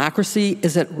democracy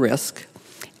is at risk.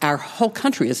 Our whole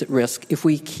country is at risk if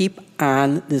we keep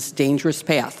on this dangerous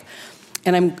path.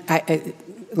 And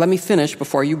let me finish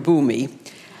before you boo me.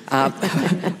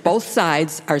 Both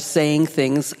sides are saying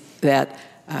things that,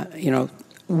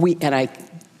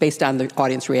 based on the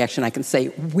audience reaction, I can say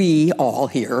we all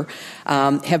here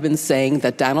have been saying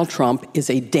that Donald Trump is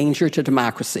a danger to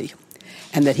democracy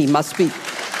and that he must be,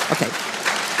 okay,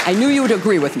 I knew you would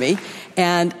agree with me,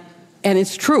 and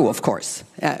it's true, of course.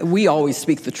 We always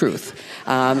speak the truth.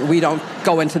 We don't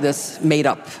go into this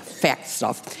made-up fact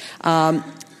stuff.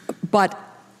 But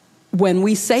when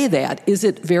we say that, is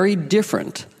it very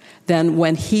different than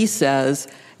when he says,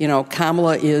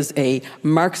 Kamala is a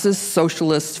Marxist,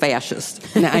 socialist,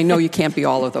 fascist? Now, I know you can't be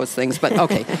all of those things, but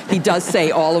okay, he does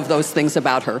say all of those things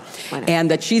about her,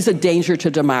 and that she's a danger to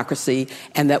democracy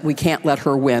and that we can't let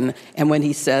her win. And when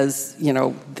he says,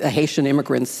 the Haitian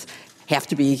immigrants have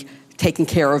to be taken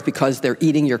care of because they're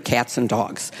eating your cats and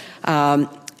dogs.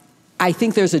 I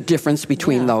think there's a difference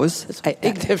between those. It's a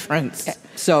big difference.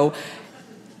 So,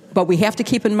 but we have to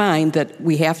keep in mind that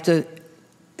we have to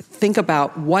think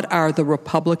about what are the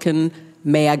Republican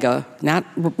MAGA, not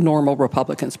normal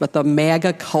Republicans, but the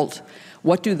MAGA cult.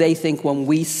 What do they think when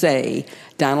we say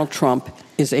Donald Trump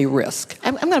is a risk?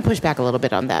 I'm going to push back a little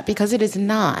bit on that because it is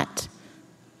not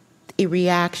a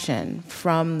reaction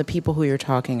from the people who you're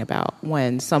talking about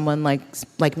when someone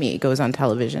like me goes on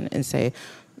television and say,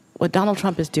 what Donald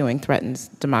Trump is doing threatens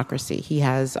democracy. He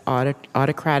has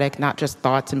autocratic, not just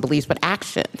thoughts and beliefs, but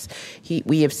actions.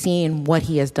 We have seen what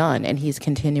he has done, and he's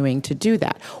continuing to do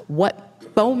that. What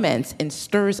foments and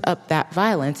stirs up that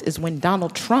violence is when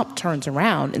Donald Trump turns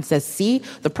around and says, see,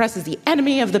 the press is the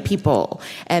enemy of the people,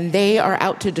 and they are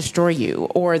out to destroy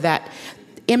you, or that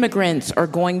immigrants are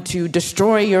going to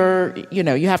destroy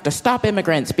you have to stop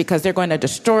immigrants because they're going to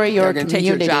destroy your community. Take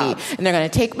your jobs. And they're going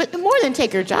to take, but more than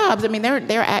take your jobs, I mean,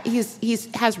 he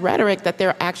has rhetoric that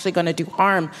they're actually going to do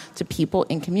harm to people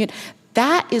in community.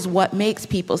 That is what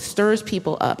stirs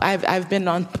people up. I've been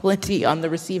on plenty on the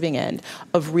receiving end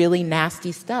of really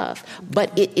nasty stuff.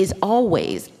 But it is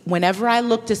always, whenever I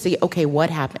look to see, okay, what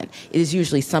happened? It is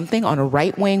usually something on a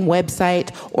right-wing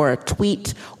website or a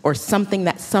tweet or something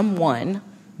that someone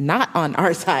not on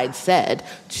our side said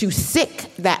to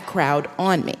sick that crowd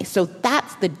on me. So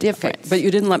that's the difference. Okay, but you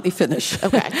didn't let me finish.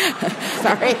 Okay.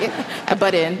 Sorry. I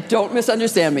butt in. Don't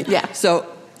misunderstand me. Yeah. So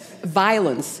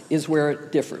violence is where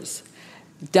it differs.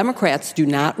 Democrats do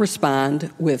not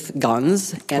respond with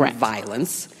guns and Correct.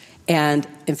 violence. And,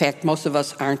 in fact, most of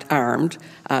us aren't armed.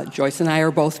 Joyce and I are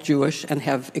both Jewish and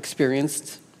have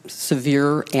experienced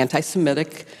severe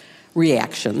anti-Semitic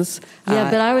reactions. Yeah,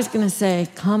 but I was going to say,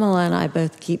 Kamala and I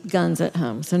both keep guns at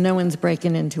home, so no one's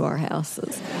breaking into our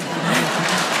houses.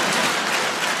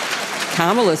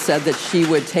 Kamala said that she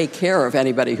would take care of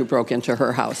anybody who broke into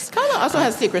her house. Kamala also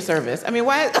has Secret Service. I mean,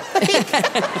 why? Of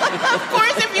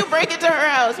course, if you break into her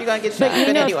house, you're going to get shot.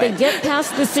 But anyway. if they get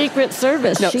past the Secret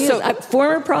Service, she's a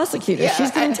former prosecutor. Yeah,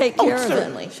 she's going to take care of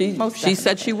certainly. it. She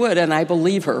said she would, and I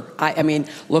believe her. I mean,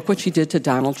 look what she did to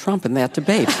Donald Trump in that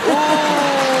debate.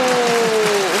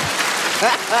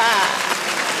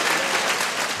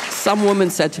 Some woman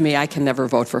said to me, I can never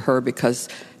vote for her because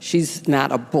she's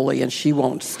not a bully and she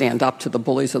won't stand up to the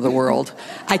bullies of the world.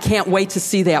 I can't wait to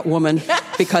see that woman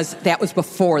because that was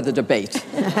before the debate.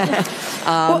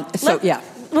 Well,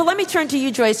 let me turn to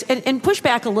you, Joyce, and push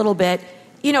back a little bit.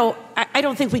 You know, I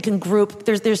don't think we can group.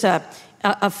 There's a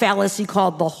fallacy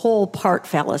called the whole part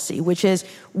fallacy, which is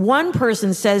one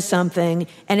person says something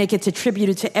and it gets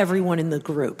attributed to everyone in the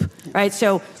group, right?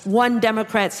 So one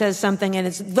Democrat says something and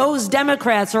it's those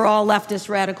Democrats are all leftist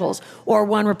radicals, or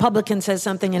one Republican says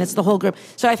something and it's the whole group.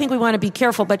 So I think we want to be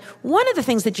careful. But one of the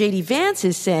things that J.D. Vance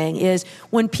is saying is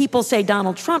when people say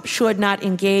Donald Trump should not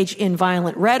engage in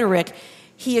violent rhetoric,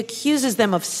 he accuses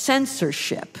them of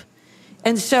censorship.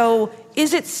 And so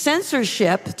is it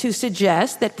censorship to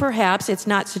suggest that perhaps it's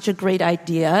not such a great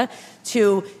idea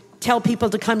to tell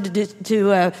people to come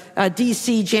to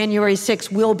D.C. January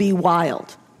 6th will be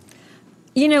wild?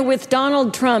 You know, with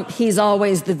Donald Trump, he's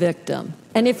always the victim.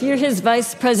 And if you're his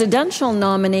vice presidential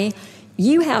nominee,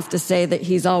 you have to say that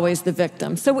he's always the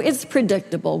victim. So it's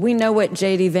predictable. We know what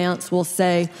J.D. Vance will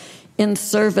say in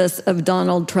service of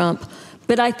Donald Trump.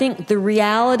 But I think the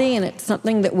reality, and it's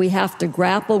something that we have to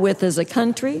grapple with as a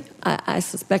country, I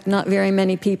suspect not very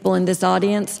many people in this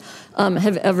audience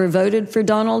have ever voted for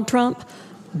Donald Trump,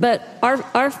 but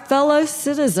our fellow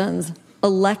citizens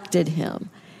elected him.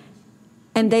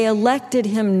 And they elected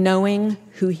him knowing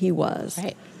who he was.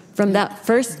 Right. From that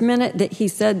first minute that he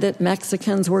said that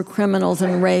Mexicans were criminals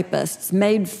and rapists,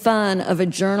 made fun of a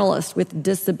journalist with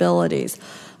disabilities.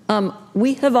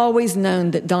 We have always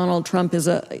known that Donald Trump is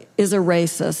a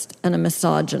racist and a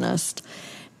misogynist.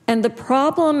 And the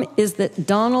problem is that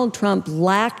Donald Trump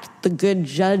lacked the good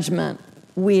judgment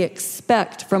we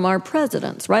expect from our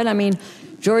presidents, right? I mean,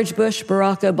 George Bush,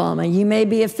 Barack Obama, you may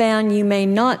be a fan, you may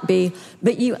not be,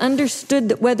 but you understood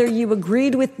that whether you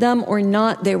agreed with them or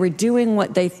not, they were doing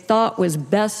what they thought was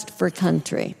best for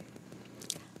country.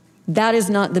 That is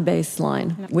not the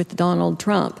baseline with Donald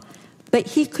Trump. But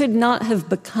he could not have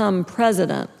become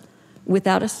president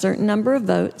without a certain number of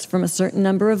votes from a certain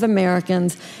number of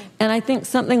Americans. And I think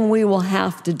something we will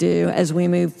have to do as we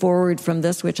move forward from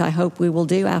this, which I hope we will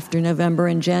do after November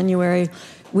and January,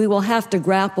 we will have to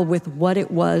grapple with what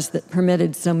it was that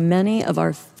permitted so many of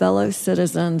our fellow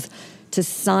citizens to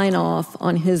sign off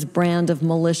on his brand of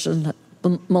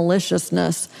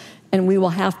maliciousness. And we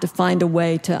will have to find a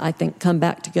way to, I think, come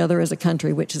back together as a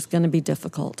country, which is going to be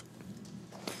difficult.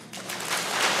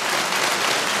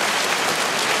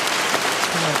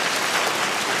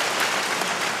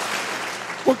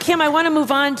 Well, Kim, I want to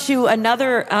move on to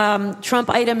another Trump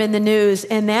item in the news,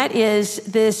 and that is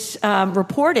this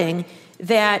reporting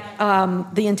that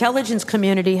the intelligence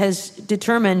community has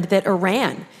determined that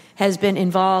Iran has been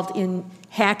involved in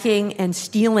hacking and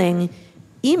stealing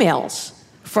emails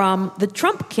from the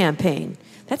Trump campaign.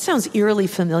 That sounds eerily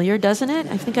familiar, doesn't it?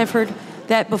 I think I've heard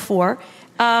that before.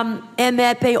 And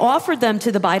that they offered them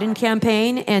to the Biden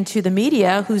campaign and to the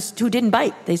media who didn't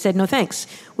bite. They said, no thanks.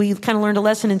 We kind of learned a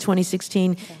lesson in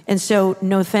 2016, and so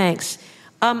no thanks.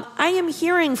 I am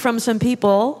hearing from some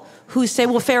people who say,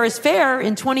 well, fair is fair.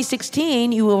 In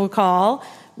 2016, you will recall,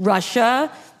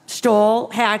 Russia stole,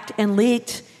 hacked, and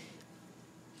leaked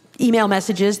email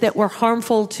messages that were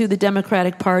harmful to the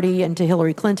Democratic Party and to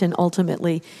Hillary Clinton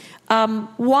ultimately.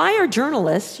 Why are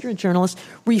journalists, you're a journalist,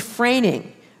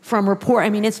 refraining from report? I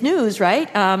mean, it's news,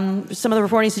 right? Some of the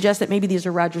reporting suggests that maybe these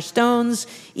are Roger Stone's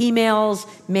emails,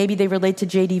 maybe they relate to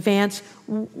J.D. Vance.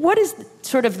 What is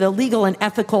sort of the legal and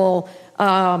ethical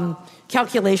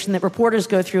calculation that reporters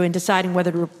go through in deciding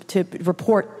whether to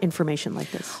report information like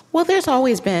this? Well, there's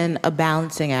always been a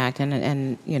balancing act,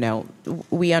 and you know,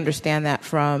 we understand that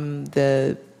from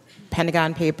the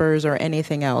Pentagon Papers or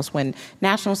anything else. When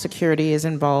national security is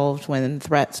involved, when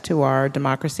threats to our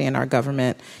democracy and our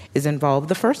government is involved,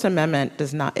 the First Amendment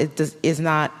is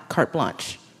not carte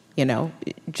blanche. You know,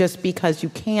 just because you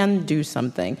can do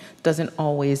something doesn't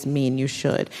always mean you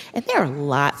should. And there are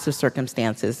lots of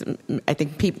circumstances. I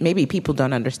think maybe people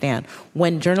don't understand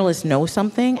when journalists know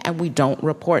something and we don't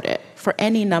report it for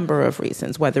any number of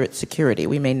reasons, whether it's security.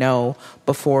 We may know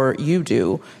before you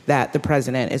do that the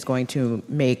president is going to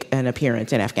make an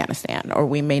appearance in Afghanistan, or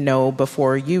we may know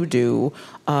before you do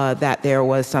that there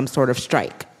was some sort of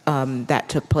strike that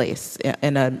took place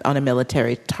on a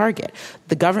military target.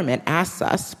 The government asks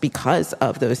us, because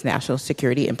of those national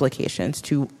security implications,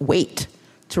 to wait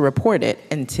to report it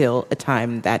until a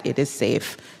time that it is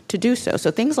safe to do so.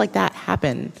 So things like that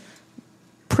happen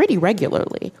pretty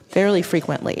regularly, fairly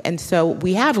frequently. And so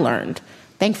we have learned,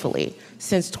 thankfully,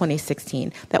 since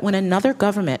 2016, that when another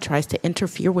government tries to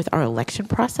interfere with our election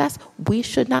process, we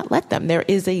should not let them. There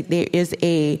is a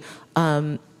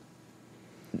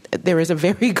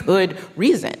very good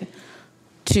reason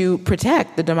to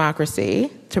protect the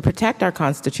democracy, to protect our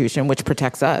Constitution, which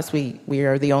protects us. We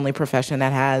are the only profession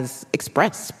that has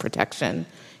express protection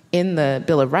in the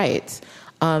Bill of Rights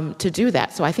to do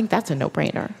that. So I think that's a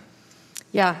no-brainer.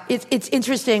 Yeah, it's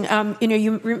interesting.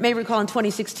 You may recall in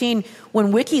 2016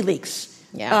 when WikiLeaks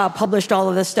published all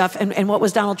of this stuff, and what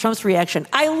was Donald Trump's reaction?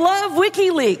 I love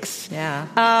WikiLeaks.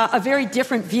 Yeah, a very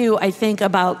different view, I think,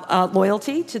 about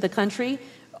loyalty to the country.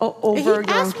 Over he your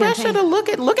asked own Russia campaign. to look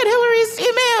at Hillary's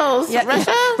emails. Yeah.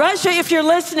 Russia, if you're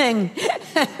listening.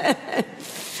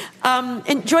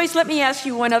 And Joyce, let me ask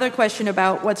you one other question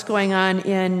about what's going on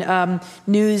in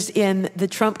news in the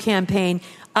Trump campaign.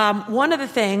 One of the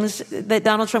things that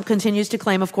Donald Trump continues to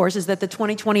claim, of course, is that the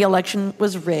 2020 election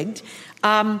was rigged.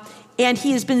 And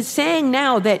he has been saying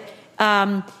now that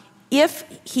if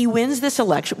he wins this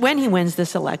election, when he wins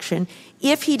this election,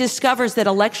 if he discovers that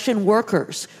election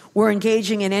workers were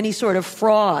engaging in any sort of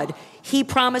fraud, he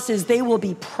promises they will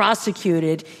be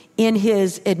prosecuted in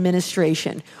his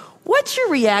administration. What's your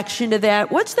reaction to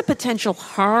that? What's the potential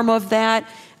harm of that?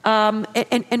 And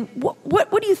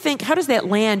what do you think, how does that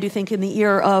land, do you think, in the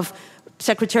ear of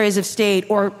secretaries of state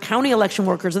or county election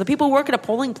workers or the people who work at a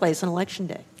polling place on election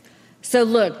day? So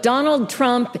look, Donald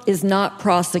Trump is not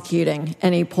prosecuting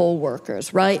any poll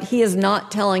workers, right? He is not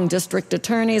telling district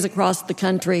attorneys across the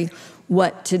country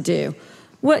what to do.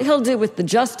 What he'll do with the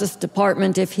Justice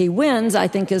Department if he wins, I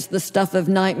think, is the stuff of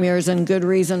nightmares and good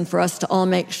reason for us to all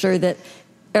make sure that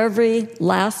every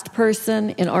last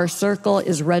person in our circle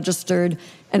is registered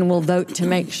and will vote to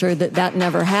make sure that that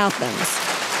never happens.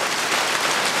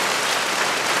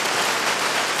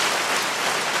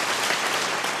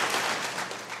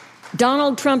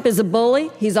 Donald Trump is a bully.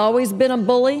 He's always been a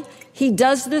bully. He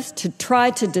does this to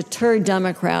try to deter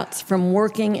Democrats from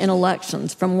working in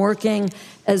elections, from working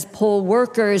as poll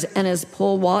workers and as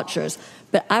poll watchers.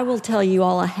 But I will tell you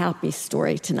all a happy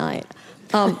story tonight.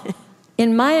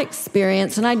 In my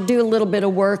experience, and I do a little bit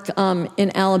of work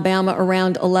in Alabama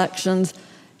around elections,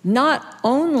 not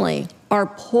only are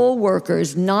poll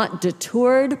workers not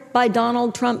deterred by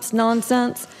Donald Trump's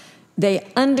nonsense, they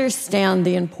understand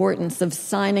the importance of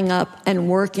signing up and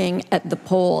working at the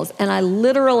polls. And I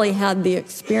literally had the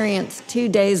experience 2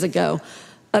 days ago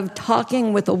of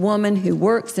talking with a woman who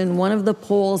works in one of the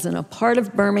polls in a part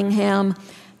of Birmingham,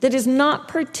 that is not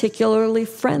particularly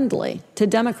friendly to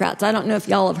Democrats. I don't know if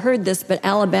y'all have heard this, but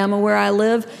Alabama, where I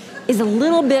live, is a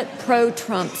little bit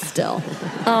pro-Trump still.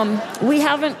 We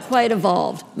haven't quite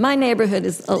evolved. My neighborhood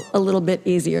is a little bit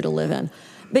easier to live in.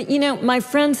 But, my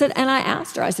friend said, and I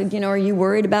asked her, I said, are you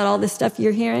worried about all this stuff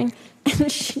you're hearing?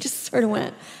 And she just sort of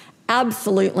went,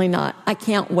 absolutely not. I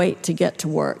can't wait to get to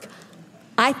work.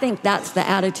 I think that's the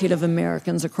attitude of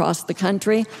Americans across the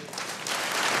country.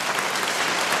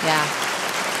 Yeah.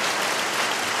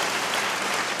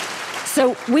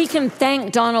 So we can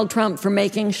thank Donald Trump for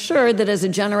making sure that as a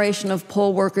generation of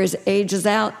poll workers ages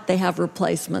out, they have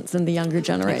replacements in the younger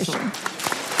generation.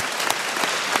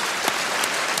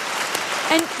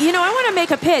 And, I want to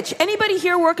make a pitch. Anybody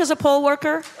here work as a poll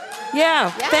worker?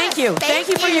 Yeah, yes, thank you. Thank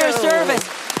you for your service.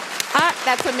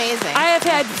 That's amazing. I have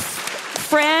had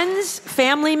friends,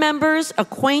 family members,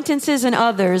 acquaintances, and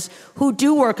others who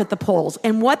do work at the polls.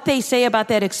 And what they say about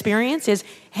that experience is,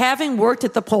 having worked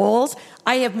at the polls,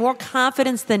 I have more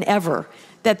confidence than ever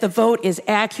that the vote is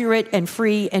accurate and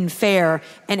free and fair.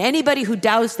 And anybody who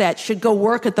doubts that should go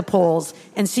work at the polls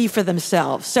and see for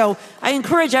themselves. So I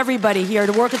encourage everybody here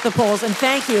to work at the polls, and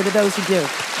thank you to those who do.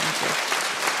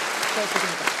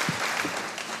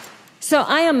 So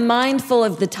I am mindful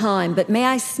of the time, but may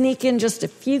I sneak in just a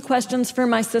few questions for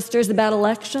my sisters about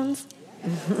elections?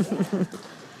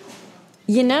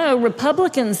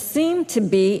 Republicans seem to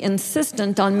be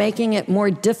insistent on making it more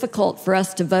difficult for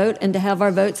us to vote and to have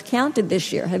our votes counted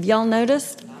this year. Have y'all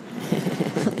noticed?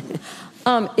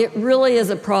 It really is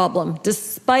a problem.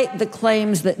 Despite the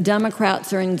claims that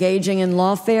Democrats are engaging in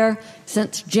lawfare,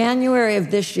 since January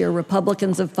of this year,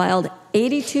 Republicans have filed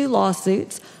 82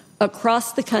 lawsuits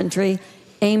across the country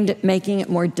aimed at making it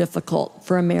more difficult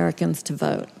for Americans to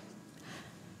vote.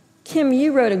 Kim,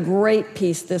 you wrote a great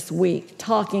piece this week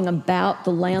talking about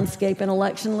the landscape in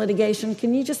election litigation.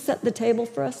 Can you just set the table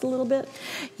for us a little bit?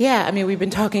 Yeah, we've been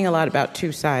talking a lot about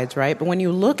two sides, right? But when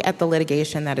you look at the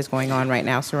litigation that is going on right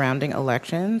now surrounding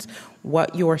elections,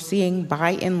 what you're seeing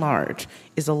by and large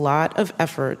is a lot of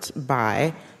efforts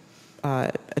by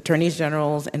attorneys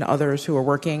generals and others who are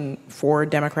working for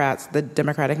Democrats, the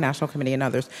Democratic National Committee and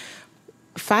others,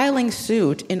 filing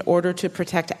suit in order to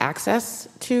protect access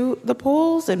to the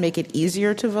polls and make it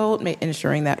easier to vote,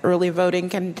 ensuring that early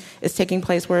voting is taking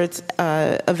place where it's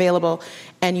available.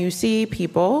 And you see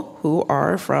people who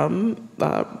are from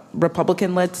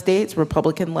Republican-led states,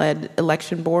 Republican-led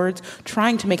election boards,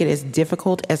 trying to make it as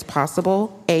difficult as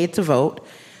possible, A, to vote,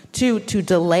 to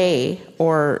delay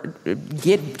or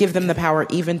give them the power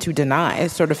even to deny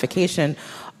certification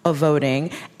of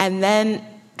voting, and then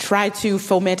try to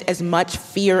foment as much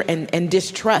fear and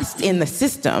distrust in the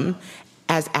system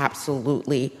as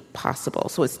absolutely possible.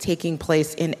 So it's taking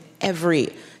place in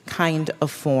every kind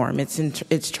of form.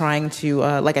 It's trying to,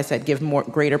 like I said, give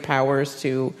greater powers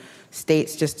to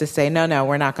states just to say, no,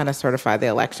 we're not going to certify the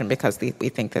election because we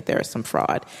think that there is some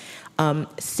fraud.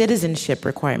 Citizenship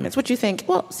requirements, which you think,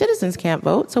 well, citizens can't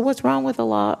vote, so what's wrong with a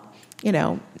law,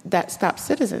 that stops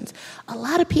citizens? A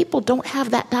lot of people don't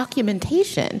have that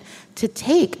documentation to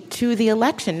take to the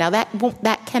election. Now,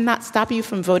 that cannot stop you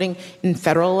from voting in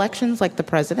federal elections like the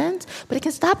president, but it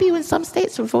can stop you in some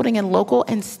states from voting in local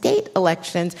and state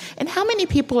elections. And how many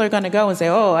people are going to go and say,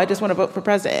 oh, I just want to vote for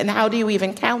president? And how do you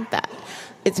even count that?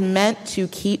 It's meant to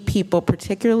keep people,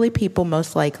 particularly people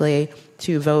most likely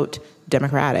to vote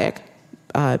Democratic,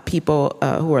 people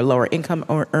who are lower income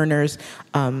earners,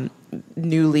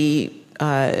 newly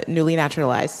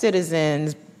naturalized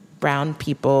citizens, brown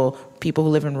people who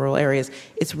live in rural areas.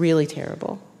 It's really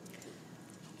terrible.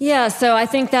 Yeah, so I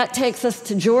think that takes us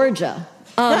to Georgia.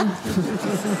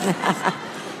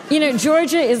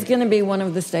 Georgia is going to be one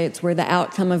of the states where the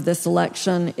outcome of this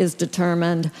election is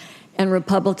determined, and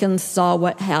Republicans saw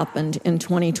what happened in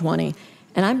 2020.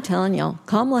 And I'm telling y'all,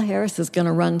 Kamala Harris is going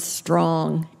to run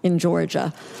strong in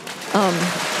Georgia.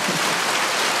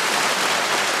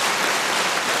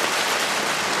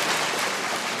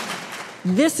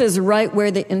 This is right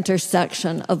where the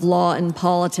intersection of law and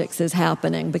politics is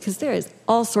happening, because there is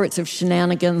all sorts of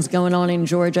shenanigans going on in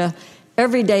Georgia.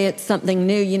 Every day it's something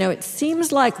new. It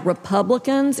seems like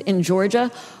Republicans in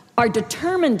Georgia are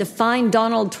determined to find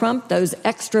Donald Trump those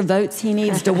extra votes he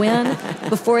needs to win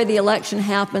before the election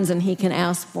happens and he can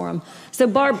ask for them. So,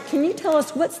 Barb, can you tell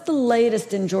us what's the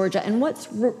latest in Georgia and what's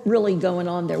really going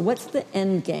on there? What's the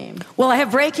end game? Well, I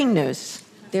have breaking news.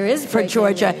 There is for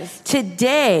Georgia. News.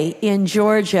 Today in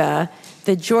Georgia,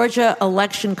 the Georgia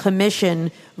Election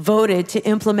Commission voted to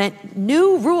implement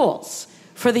new rules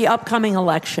for the upcoming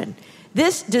election.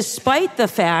 This, despite the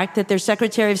fact that their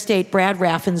Secretary of State, Brad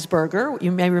Raffensperger, you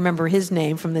may remember his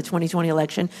name from the 2020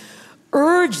 election,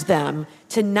 urged them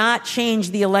to not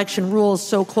change the election rules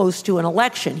so close to an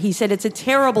election. He said, it's a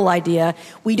terrible idea.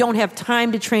 We don't have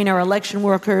time to train our election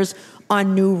workers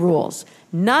on new rules.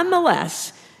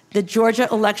 Nonetheless, the Georgia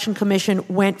Election Commission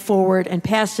went forward and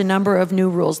passed a number of new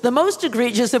rules, the most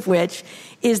egregious of which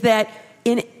is that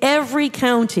in every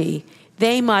county,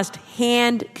 they must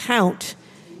hand count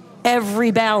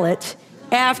every ballot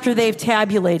after they've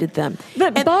tabulated them.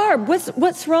 But Barb,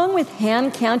 what's wrong with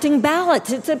hand counting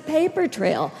ballots? It's a paper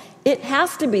trail. It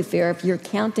has to be fair if you're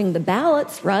counting the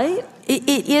ballots, right?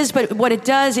 It is, but what it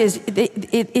does is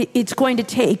it's going to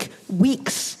take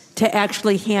weeks to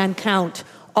actually hand count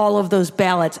all of those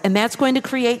ballots, and that's going to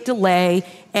create delay.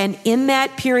 And in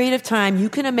that period of time, you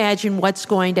can imagine what's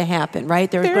going to happen,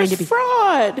 right? There's going to be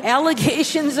fraud.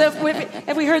 Allegations of,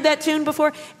 have we heard that tune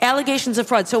before? Allegations of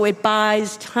fraud. So it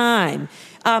buys time.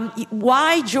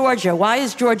 Why Georgia? Why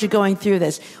is Georgia going through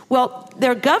this? Well,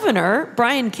 their governor,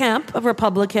 Brian Kemp, a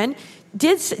Republican,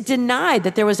 denied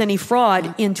that there was any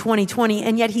fraud in 2020,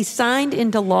 and yet he signed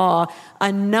into law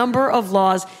a number of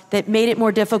laws that made it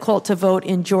more difficult to vote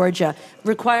in Georgia,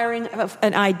 requiring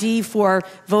an ID for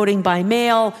voting by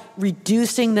mail,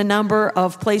 reducing the number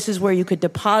of places where you could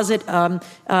deposit a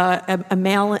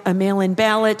mail-in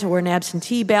ballot or an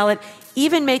absentee ballot,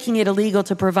 even making it illegal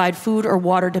to provide food or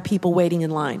water to people waiting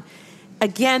in line.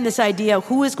 Again, this idea of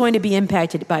who is going to be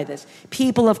impacted by this?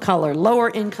 People of color, lower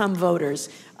income voters,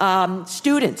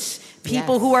 students,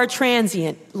 people who are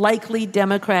transient, likely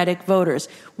Democratic voters.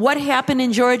 What happened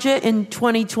in Georgia in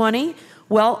 2020?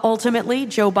 Well, ultimately,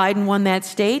 Joe Biden won that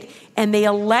state, and they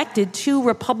elected 2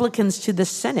 Republicans to the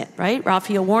Senate, right?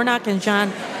 Raphael Warnock and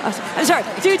John... I'm sorry.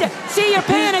 See, you're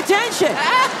paying attention.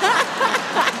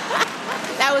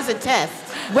 That was a test.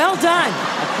 Well done.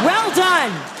 Well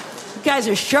done. You guys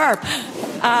are sharp.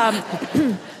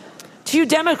 2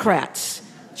 Democrats,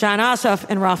 John Ossoff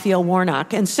and Raphael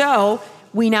Warnock. And so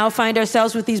we now find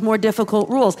ourselves with these more difficult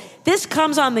rules. This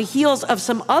comes on the heels of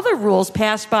some other rules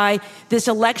passed by this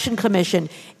election commission.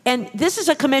 And this is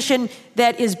a commission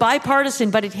that is bipartisan,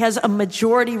 but it has a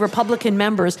majority Republican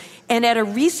members. And at a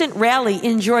recent rally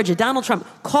in Georgia, Donald Trump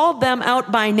called them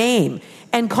out by name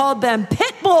and called them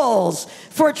pit bulls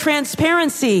for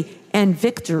transparency and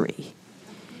victory.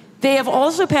 They have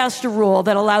also passed a rule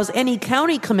that allows any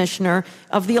county commissioner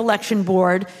of the election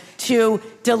board to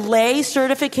delay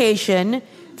certification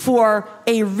for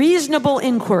a reasonable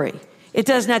inquiry. It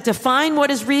does not define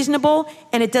what is reasonable,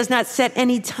 and it does not set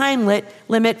any time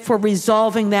limit for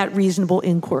resolving that reasonable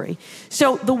inquiry.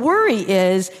 So the worry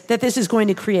is that this is going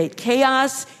to create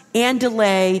chaos and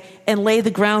delay and lay the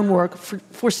groundwork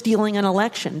for stealing an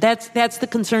election. That's the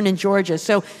concern in Georgia.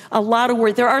 So a lot of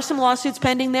worry. There are some lawsuits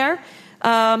pending there.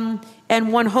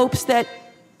 And one hopes that,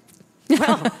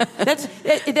 well,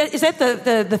 is that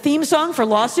the theme song for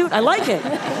lawsuit? I like it.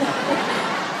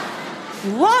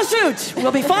 Lawsuit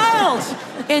will be filed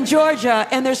in Georgia,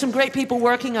 and there's some great people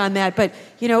working on that. But,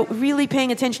 really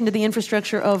paying attention to the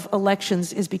infrastructure of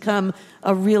elections has become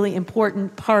a really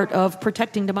important part of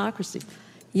protecting democracy.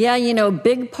 Yeah, a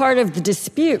big part of the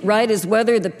dispute, right, is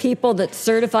whether the people that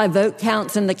certify vote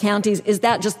counts in the counties, is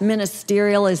that just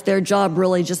ministerial? Is their job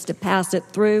really just to pass it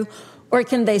through? Or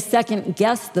can they second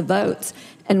guess the votes?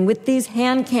 And with these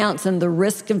hand counts and the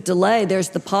risk of delay, there's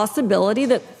the possibility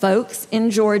that folks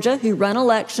in Georgia who run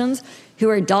elections, who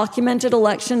are documented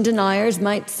election deniers,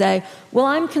 might say, well,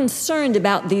 I'm concerned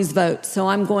about these votes, so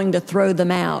I'm going to throw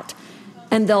them out.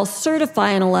 And they'll certify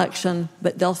an election,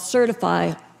 but they'll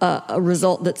certify a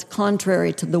result that's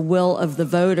contrary to the will of the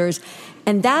voters.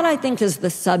 And that, I think, is the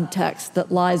subtext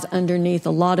that lies underneath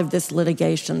a lot of this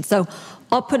litigation. So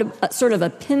I'll put a sort of a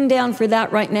pin down for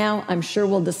that right now. I'm sure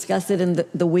we'll discuss it in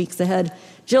the weeks ahead.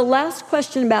 Jill, last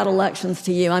question about elections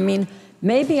to you. I mean,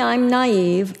 maybe I'm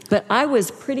naive, but I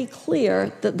was pretty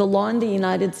clear that the law in the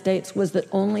United States was that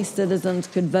only citizens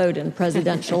could vote in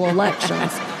presidential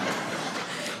elections.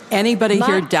 Anybody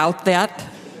here doubt that?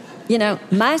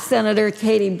 My Senator,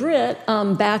 Katie Britt,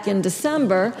 back in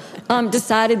December,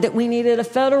 decided that we needed a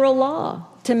federal law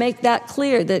to make that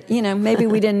clear that, maybe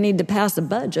we didn't need to pass a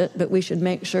budget, but we should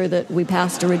make sure that we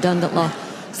passed a redundant law.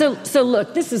 So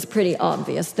look, this is pretty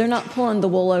obvious. They're not pulling the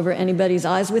wool over anybody's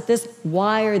eyes with this.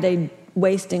 Why are they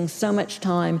wasting so much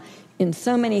time in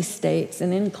so many states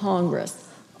and in Congress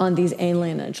on these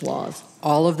alienage laws?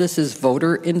 All of this is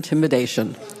voter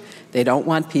intimidation. They don't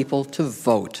want people to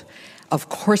vote. Of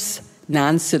course,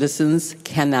 non-citizens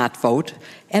cannot vote,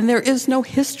 and there is no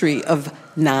history of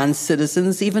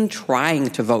non-citizens even trying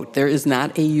to vote. There is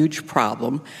not a huge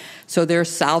problem. So they're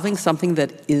solving something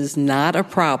that is not a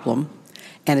problem,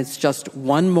 and it's just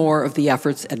one more of the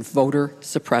efforts at voter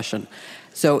suppression.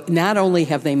 So not only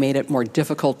have they made it more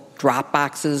difficult, drop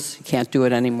boxes, you can't do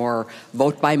it anymore.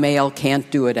 Vote by mail,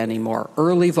 can't do it anymore.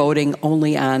 Early voting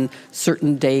only on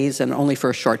certain days and only for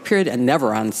a short period, and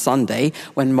never on Sunday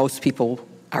when most people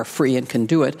are free and can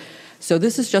do it. So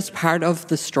this is just part of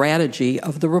the strategy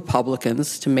of the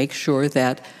Republicans to make sure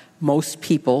that most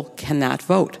people cannot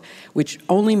vote, which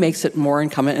only makes it more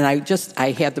incumbent. And I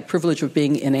had the privilege of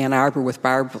being in Ann Arbor with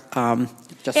Barb just last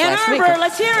week. Ann Arbor,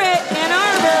 let's hear it. Ann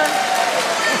Arbor.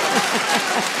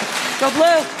 Go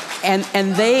blue.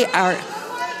 And they are,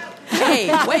 hey,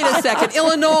 wait a second,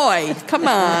 Illinois, come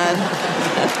on.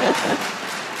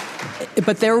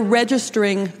 But they're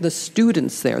registering the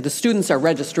students there. The students are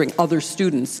registering other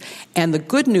students. And the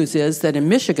good news is that in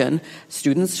Michigan,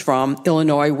 students from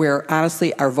Illinois, where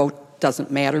honestly our vote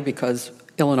doesn't matter because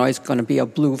Illinois is going to be a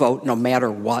blue vote no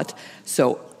matter what.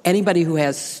 So anybody who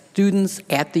has students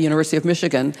at the University of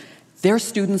Michigan, their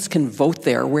students can vote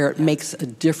there where it makes a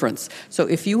difference. So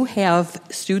if you have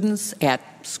students at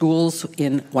schools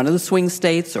in one of the swing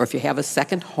states, or if you have a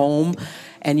second home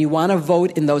and you want to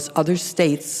vote in those other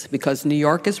states, because New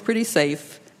York is pretty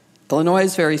safe, Illinois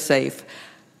is very safe,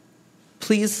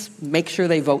 please make sure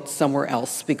they vote somewhere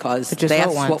else, because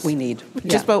that's what we need.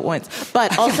 Just vote once.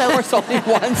 But also, of course, only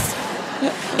once.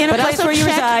 In a place where you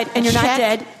reside and you're not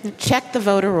dead. Check the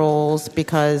voter rolls,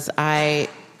 because I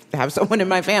have someone in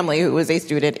my family who was a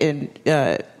student in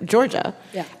Georgia.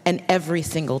 Yeah. And every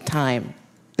single time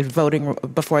the voting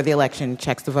before the election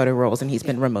checks the voter rolls, and he's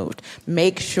been removed.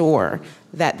 Make sure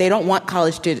that they don't want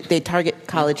they target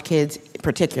college kids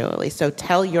particularly. So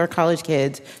tell your college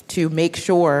kids to make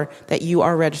sure that you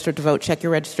are registered to vote. Check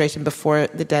your registration before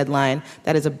the deadline.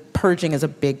 Purging is a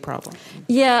big problem.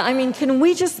 Yeah, I mean, can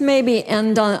we just maybe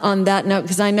end on that note,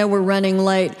 because I know we're running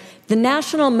late. The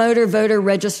National Motor Voter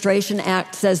Registration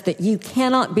Act says that you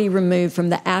cannot be removed from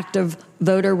the active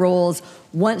voter rolls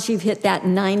once you've hit that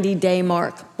 90-day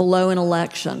mark below an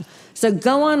election. So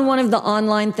go on one of the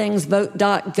online things,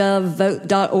 vote.gov,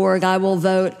 vote.org, I will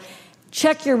vote.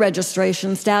 Check your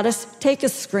registration status. Take a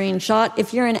screenshot.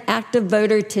 If you're an active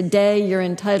voter today, you're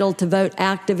entitled to vote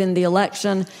active in the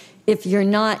election. If you're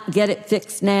not, get it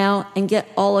fixed now and get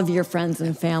all of your friends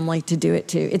and family to do it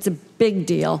too. It's a big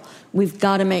deal. We've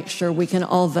got to make sure we can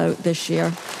all vote this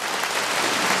year.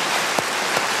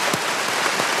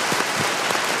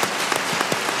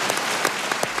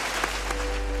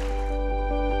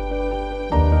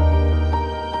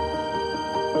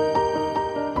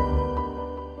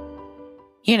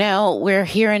 You know, we're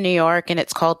here in New York, and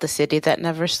it's called the city that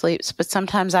never sleeps. But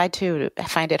sometimes I, too,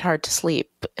 find it hard to sleep,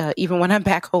 even when I'm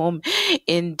back home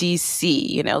in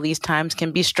D.C. You know, these times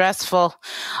can be stressful.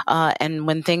 And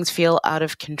when things feel out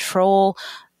of control,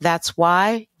 that's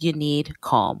why you need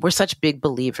Calm. We're such big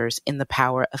believers in the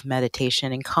power of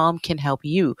meditation, and Calm can help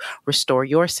you restore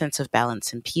your sense of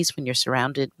balance and peace when you're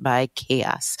surrounded by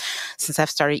chaos. Since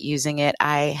I've started using it,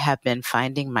 I have been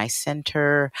finding my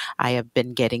center. I have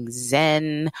been getting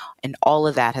zen, and all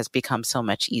of that has become so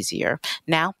much easier.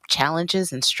 Now,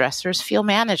 challenges and stressors feel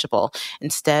manageable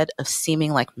instead of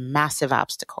seeming like massive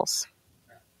obstacles.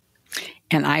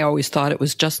 And I always thought it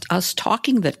was just us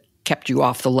talking that kept you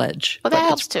off the ledge. Well, that but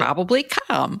helps it's too. Probably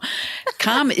Calm.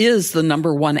 Calm is the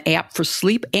 #1 app for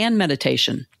sleep and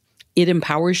meditation. It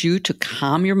empowers you to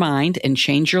calm your mind and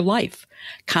change your life.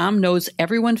 Calm knows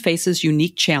everyone faces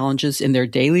unique challenges in their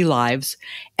daily lives,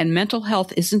 and mental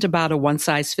health isn't about a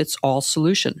one-size-fits-all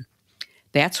solution.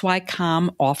 That's why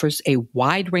Calm offers a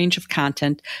wide range of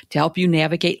content to help you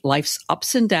navigate life's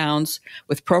ups and downs,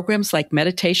 with programs like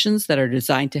meditations that are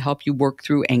designed to help you work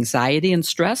through anxiety and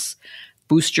stress,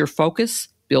 boost your focus,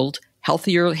 build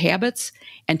healthier habits,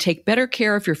 and take better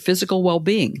care of your physical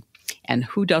well-being. And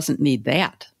who doesn't need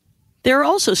that? There are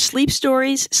also sleep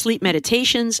stories, sleep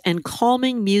meditations, and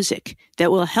calming music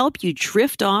that will help you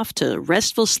drift off to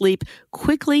restful sleep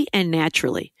quickly and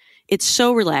naturally. It's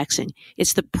so relaxing.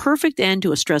 It's the perfect end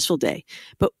to a stressful day.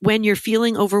 But when you're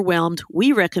feeling overwhelmed,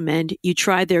 we recommend you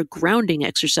try their grounding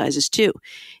exercises too.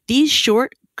 These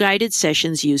short, guided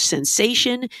sessions use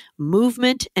sensation,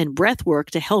 movement, and breath work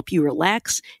to help you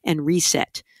relax and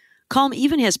reset. Calm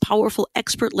even has powerful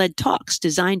expert-led talks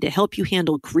designed to help you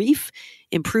handle grief,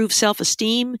 improve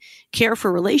self-esteem, care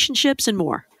for relationships, and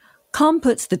more. Calm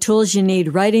puts the tools you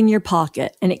need right in your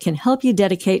pocket, and it can help you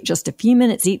dedicate just a few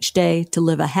minutes each day to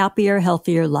live a happier,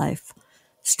 healthier life.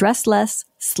 Stress less,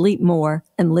 sleep more,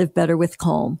 and live better with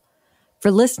Calm. For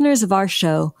listeners of our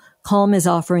show, Calm is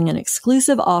offering an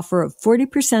exclusive offer of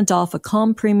 40% off a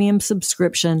Calm premium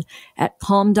subscription at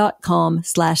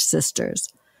calm.com/sisters.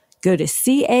 Go to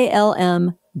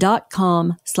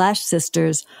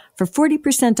calm.com/sisters for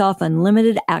 40% off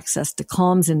unlimited access to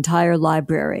Calm's entire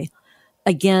library.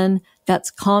 Again,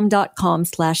 that's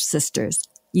calm.com/sisters.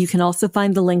 You can also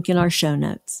find the link in our show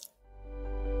notes.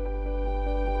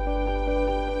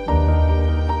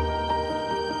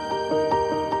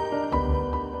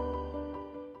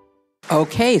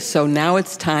 Okay, so now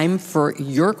it's time for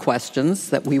your questions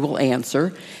that we will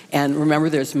answer. And remember,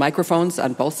 there's microphones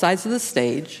on both sides of the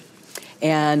stage.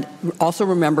 And also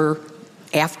remember,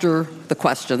 after the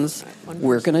questions,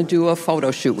 we're going to do a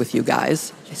photo shoot with you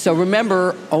guys. So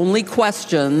remember, only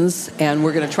questions, and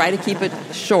we're going to try to keep it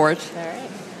short. All right.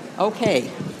 Okay.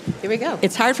 Here we go.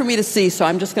 It's hard for me to see, so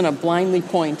I'm just going to blindly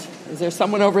point. Is there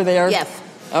someone over there? Yes.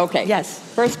 Okay. Yes.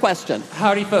 First question.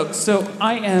 Howdy, folks. So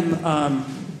I am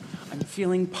I'm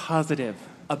feeling positive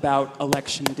about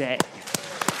Election Day.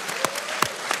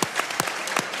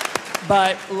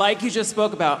 But like you just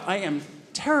spoke about, I am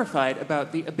terrified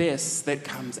about the abyss that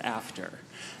comes after.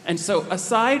 And so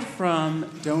aside from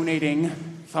donating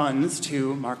funds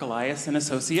to Mark Elias and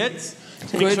Associates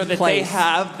to make sure that they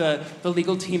have the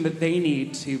legal team that they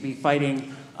need to be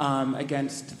fighting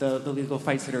against the legal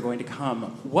fights that are going to come,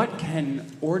 what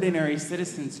can ordinary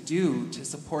citizens do to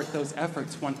support those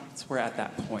efforts once we're at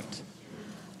that point?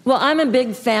 Well, I'm a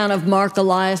big fan of Mark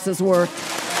Elias's work.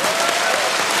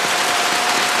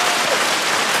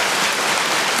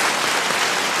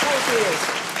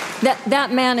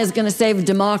 That man is going to save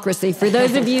democracy. For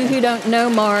those of you who don't know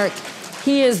Mark,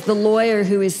 he is the lawyer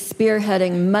who is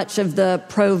spearheading much of the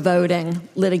pro-voting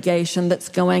litigation that's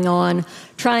going on,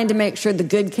 trying to make sure the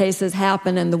good cases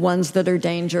happen and the ones that are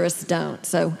dangerous don't.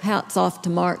 So hats off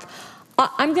to Mark.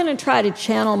 I'm going to try to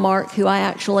channel Mark, who I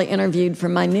actually interviewed for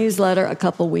my newsletter a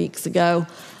couple weeks ago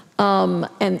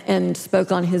and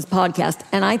spoke on his podcast.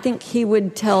 And I think he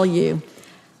would tell you,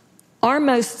 our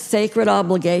most sacred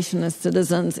obligation as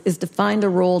citizens is to find a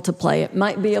role to play. It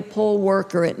might be a poll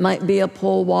worker. It might be a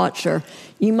poll watcher.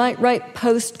 You might write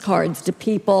postcards to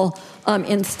people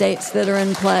in states that are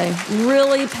in play.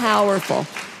 Really powerful.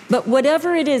 But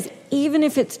whatever it is, even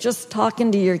if it's just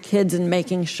talking to your kids and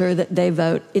making sure that they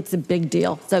vote, it's a big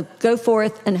deal. So go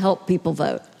forth and help people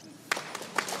vote.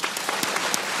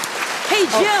 Hey,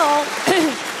 Jill,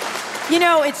 you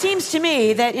know, it seems to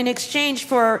me that in exchange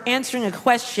for answering a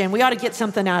question, we ought to get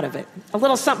something out of it, a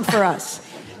little something for us.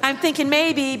 I'm thinking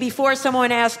maybe before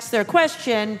someone asks their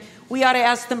question, we ought to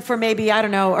ask them for maybe, I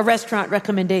don't know, a restaurant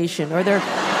recommendation or their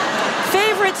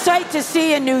favorite sight to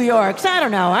see in New York. So I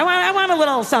don't know. I want a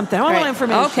little something. I want a little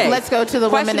information. Okay. Let's go to the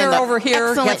woman in the over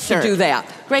here gets to do that.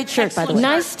 Great shirt, by the way.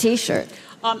 Nice T-shirt.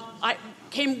 I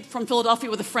came from Philadelphia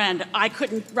with a friend. I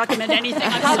couldn't recommend anything.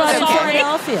 I'm How so about in sorry.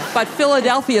 Philadelphia? But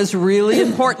Philadelphia is really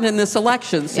important in this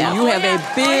election, so you have a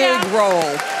big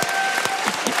role.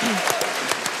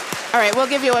 All right, we'll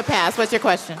give you a pass. What's your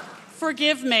question?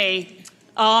 Forgive me.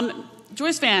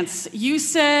 Joyce Vance, you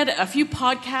said a few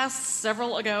podcasts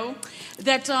several ago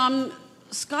that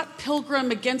Scott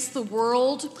Pilgrim Against the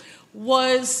World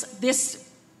was this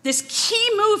key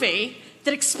movie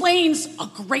that explains a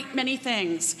great many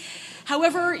things.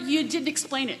 However, you didn't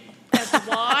explain it as to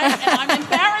why, and I'm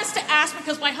embarrassed to ask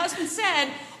because my husband said,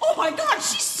 "Oh my God,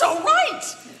 she's so right."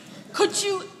 Could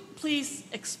you please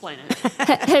explain it?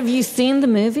 Have you seen the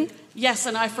movie? Yes,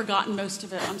 and I've forgotten most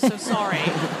of it. I'm so sorry.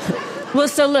 Well,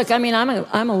 so look, I mean,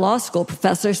 I'm a law school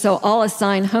professor, so I'll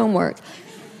assign homework.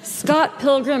 Scott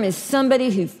Pilgrim is somebody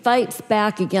who fights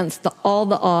back against all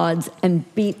the odds and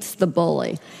beats the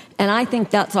bully. And I think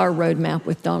that's our roadmap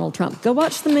with Donald Trump. Go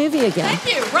watch the movie again.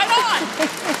 Thank you. Right on.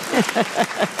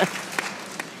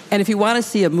 And if you want to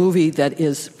see a movie that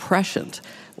is prescient,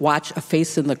 watch A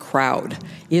Face in the Crowd.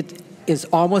 It is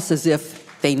almost as if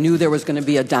they knew there was going to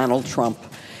be a Donald Trump.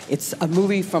 It's a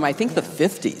movie from, I think, the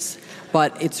 50s,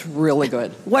 but it's really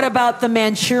good. What about The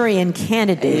Manchurian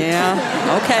Candidate?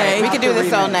 Yeah, okay. We could do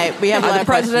this all night. We have a lot The of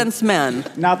questions. President's Men.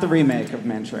 Not the remake of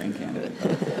Manchurian Candidate.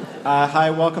 Hi,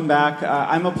 welcome back.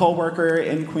 I'm a poll worker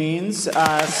in Queens,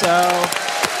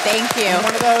 Thank you. I'm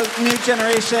one of those new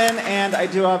generation, and I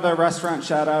do have a restaurant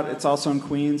shout out. It's also in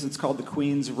Queens. It's called the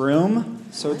Queens Room,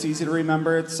 so it's easy to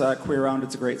remember. It's queer-owned.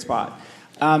 It's a great spot.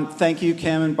 Thank you,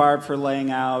 Kim and Barb, for laying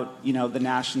out, the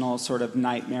national sort of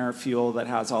nightmare fuel that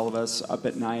has all of us up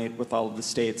at night with all of the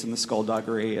states and the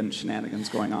skullduggery and shenanigans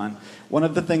going on. One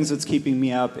of the things that's keeping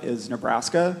me up is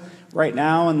Nebraska right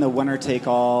now and the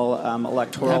winner-take-all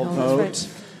electoral vote.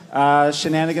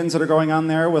 Shenanigans that are going on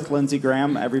there with Lindsey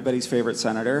Graham, everybody's favorite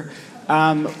senator.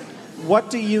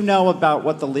 What do you know about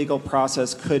what the legal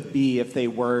process could be if they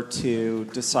were to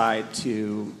decide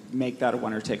to make that a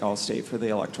winner-take-all state for the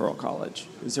Electoral College?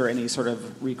 Is there any sort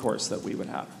of recourse that we would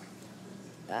have?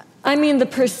 I mean, the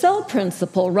Purcell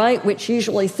principle, right, which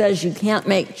usually says you can't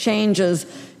make changes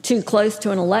too close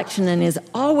to an election and is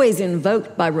always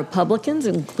invoked by Republicans,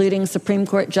 including Supreme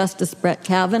Court Justice Brett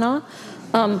Kavanaugh,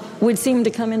 would seem to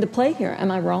come into play here.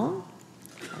 Am I wrong?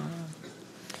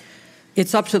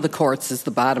 It's up to the courts is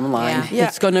the bottom line. Yeah.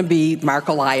 It's going to be Mark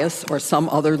Elias or some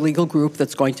other legal group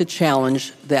that's going to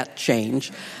challenge that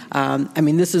change. I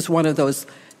mean, this is one of those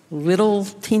little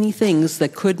teeny things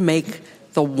that could make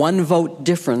the one vote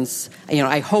difference. You know,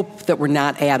 I hope that we're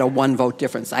not at a one vote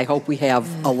difference. I hope we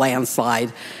have a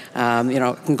landslide. You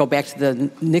know, can go back to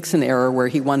the Nixon era where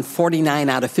he won 49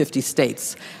 out of 50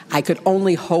 states. I could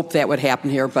only hope that would happen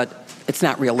here, but it's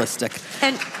not realistic.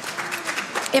 And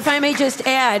if I may just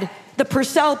add, the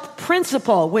Purcell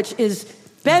principle, which is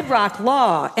bedrock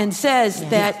law and says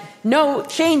that no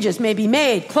changes may be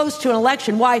made close to an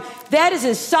election, why, that is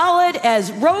as solid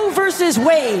as Roe versus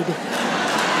Wade.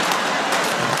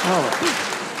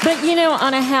 But, you know,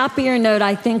 on a happier note,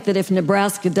 I think that if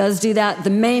Nebraska does do that, the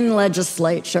Maine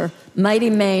legislature, mighty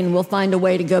Maine, will find a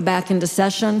way to go back into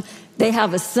session. They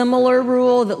have a similar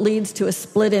rule that leads to a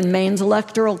split in Maine's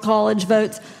electoral college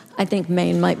votes. I think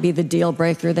Maine might be the deal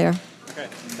breaker there. Okay,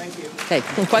 thank you.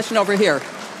 Okay, question over here.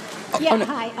 Yeah, no.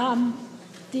 hi.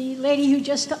 The lady who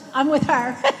just, I'm with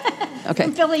her. Okay.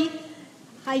 From Philly.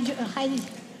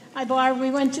 Hi, Barb.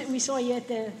 We saw you at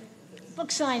the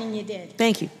book signing you did.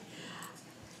 Thank you.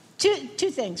 Two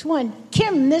things. One,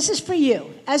 Kim, this is for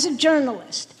you. As a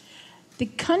journalist, the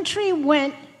country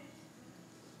went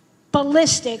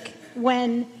ballistic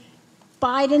when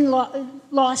Biden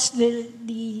lost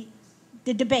the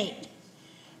debate,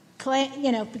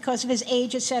 you know, because of his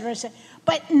age, et cetera, et cetera.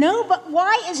 But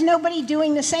why is nobody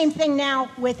doing the same thing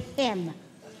now with him,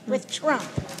 with Trump?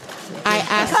 I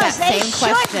ask Because that they same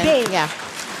should question. be. Yeah.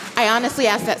 I honestly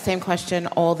ask that same question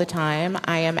all the time.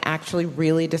 I am actually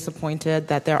really disappointed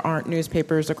that there aren't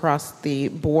newspapers across the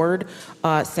board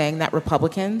saying that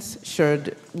Republicans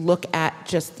should look at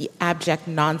just the abject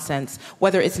nonsense,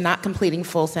 whether it's not completing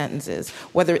full sentences,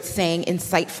 whether it's saying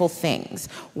insightful things,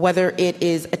 whether it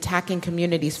is attacking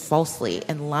communities falsely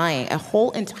and lying, a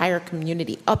whole entire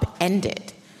community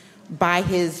upended by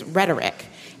his rhetoric,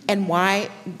 and why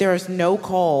there's no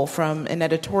call from an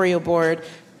editorial board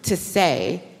to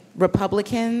say,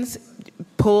 Republicans,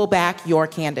 pull back your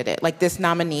candidate. Like, this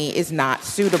nominee is not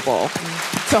suitable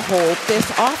to hold this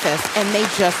office, and they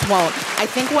just won't. I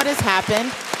think what has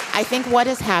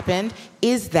happened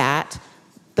is that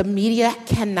the media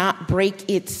cannot break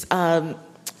its,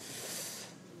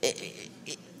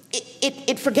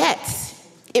 it forgets.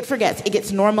 It forgets. It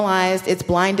gets normalized. It's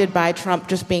blinded by Trump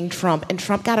just being Trump. And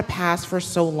Trump got a pass for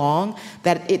so long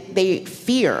that they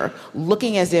fear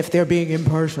looking as if they're being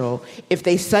impartial if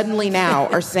they suddenly now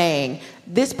are saying,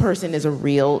 this person is a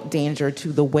real danger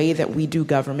to the way that we do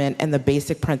government and the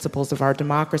basic principles of our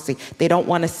democracy. They don't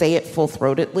want to say it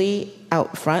full-throatedly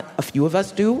out front. A few of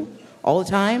us do all the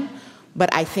time.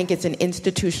 But I think it's an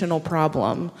institutional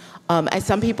problem. As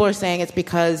some people are saying it's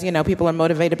because, you know, people are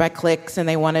motivated by clicks and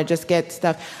they want to just get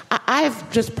stuff. I've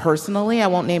just personally, I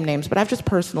won't name names, but I've just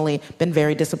personally been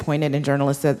very disappointed in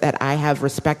journalists that I have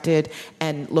respected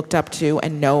and looked up to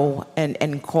and know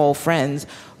and call friends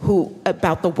who,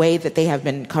 about the way that they have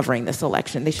been covering this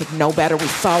election. They should know better. We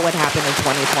saw what happened in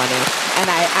 2020. And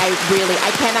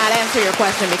I cannot answer your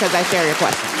question because I share your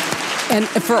question. And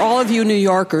for all of you New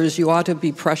Yorkers, you ought to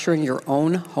be pressuring your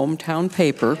own hometown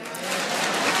paper.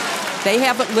 They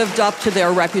haven't lived up to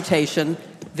their reputation.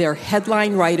 Their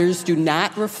headline writers do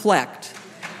not reflect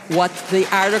what the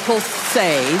articles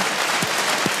say.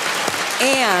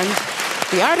 And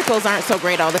the articles aren't so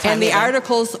great all the time. And the either.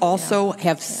 articles also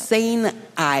have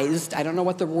saneized, I don't know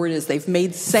what the word is, they've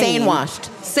made sane-washed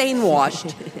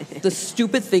the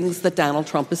stupid things that Donald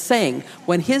Trump is saying.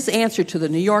 When his answer to the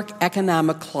New York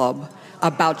Economic Club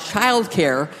about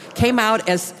childcare came out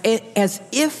as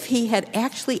if he had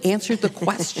actually answered the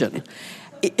question.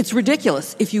 It's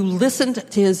ridiculous. If you listened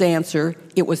to his answer,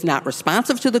 it was not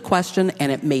responsive to the question,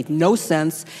 and it made no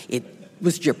sense. It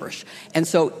was gibberish. And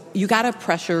so you got to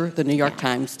pressure the New York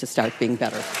Times to start being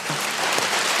better.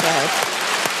 Go ahead.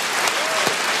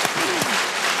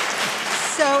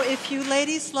 So if you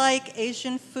ladies like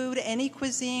Asian food, any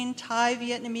cuisine, Thai,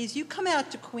 Vietnamese, you come out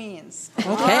to Queens.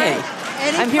 Okay.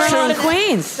 I'm hearing from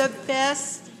Queens. The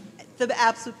best, the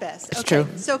absolute best. It's okay.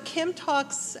 true. So Kim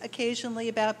talks occasionally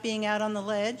about being out on the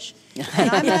ledge. And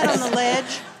I'm out on the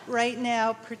ledge right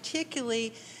now,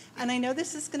 particularly, and I know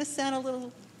this is going to sound a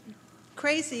little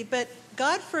crazy, but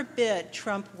God forbid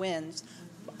Trump wins.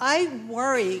 I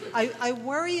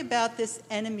worry about this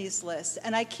enemies list,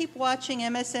 and I keep watching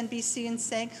MSNBC and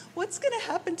saying, what's going to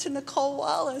happen to Nicole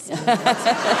Wallace? What's going to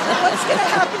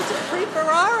happen to Preet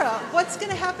Bharara? What's going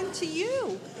to happen to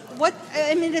you?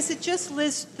 Is it just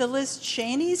the Liz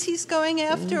Cheneys he's going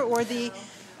after, or is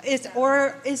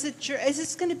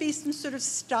this going to be some sort of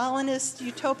Stalinist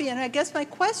utopia? And I guess my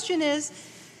question is,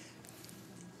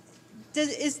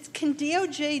 can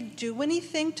DOJ do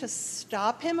anything to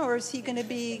stop him, or is he going to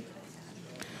be...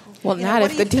 Well, not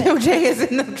if the DOJ is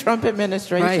in the Trump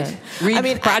administration. Right.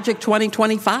 Read Project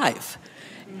 2025.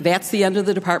 That's the end of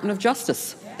the Department of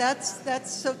Justice. That's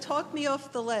so talk me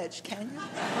off the ledge, can you?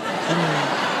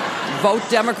 Vote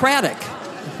Democratic.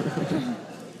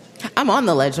 I'm on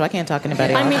the ledge, so I can't talk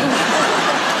anybody off.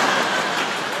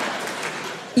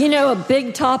 A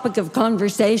big topic of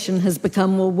conversation has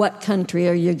become, well, what country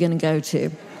are you going to go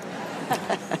to?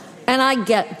 And I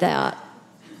get that.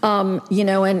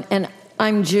 And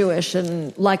I'm Jewish,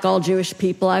 and like all Jewish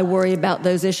people, I worry about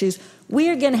those issues. We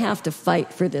are going to have to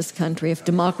fight for this country if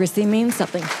democracy means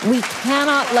something. We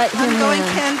cannot let him win. I'm going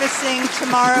canvassing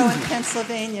tomorrow in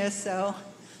Pennsylvania, so...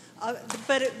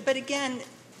 But again,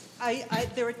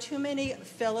 there are too many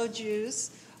fellow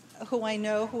Jews who I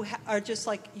know who are just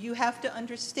like, you have to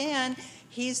understand,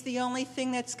 he's the only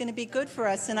thing that's going to be good for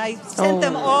us. And I sent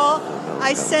them all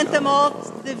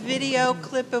the video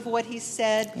clip of what he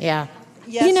said. Yeah.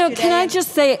 Yesterday. Can I just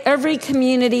say, every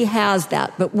community has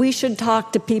that, but we should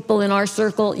talk to people in our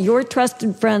circle. Your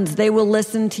trusted friends, they will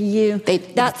listen to you.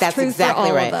 That's true exactly for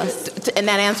all right. of us. And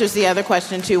that answers the other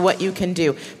question, too, what you can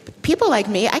do. People like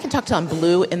me, I can talk till I'm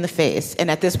blue in the face, and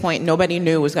at this point, nobody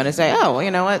knew was going to say, oh, you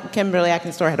know what, Kimberly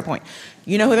Atkins-Store had a point.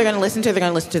 You know who they're going to listen to? They're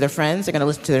going to listen to their friends. They're going to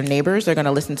listen to their neighbors. They're going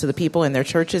to listen to the people in their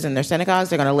churches and their synagogues.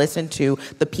 They're going to listen to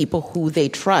the people who they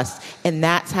trust, and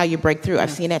that's how you break through.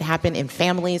 I've seen it happen in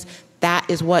families. That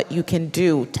is what you can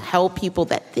do to tell people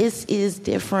that this is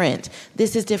different.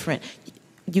 This is different.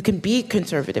 You can be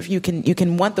conservative. You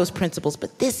can want those principles,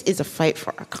 but this is a fight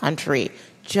for our country.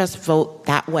 Just vote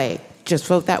that way. Just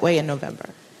vote that way in November.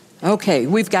 Okay,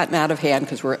 we've gotten out of hand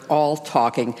because we're all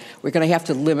talking. We're going to have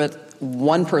to limit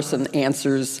one person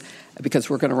answers because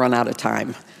we're going to run out of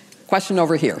time. Question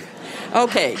over here.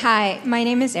 Okay. Hi, my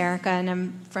name is Erica, and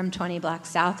I'm from 20 blocks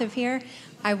south of here.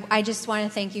 I just want to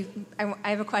thank you. I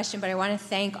have a question, but I want to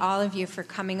thank all of you for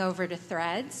coming over to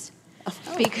Threads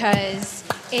because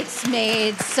it's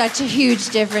made such a huge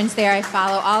difference there. I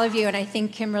follow all of you, and I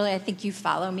think, Kimberly, you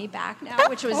follow me back now,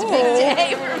 which was a big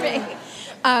day for me.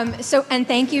 And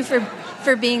thank you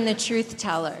for being the truth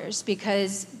tellers,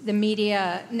 because the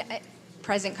media,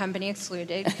 present company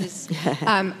excluded,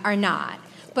 are not.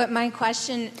 But my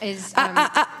question is...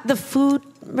 the food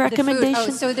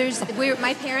recommendation? So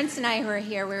my parents and I who are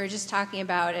here, we were just talking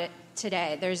about it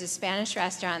today. There's a Spanish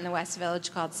restaurant in the West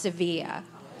Village called Sevilla.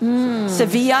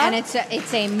 Sevilla? And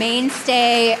it's a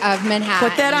mainstay of Manhattan.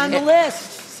 Put that on the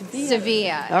list.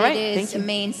 Sevilla. All right, it is thank you. a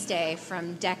mainstay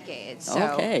from decades. So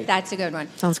Okay. that's a good one.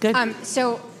 Sounds good.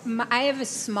 I have a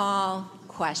small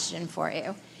question for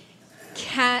you.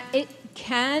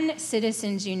 Can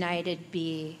Citizens United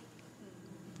be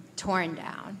torn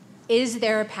down? Is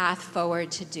there a path forward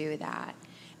to do that?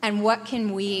 And what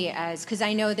can we because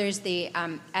I know there's the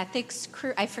ethics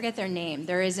crew, I forget their name.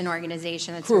 There is an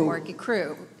organization that's been working,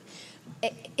 crew.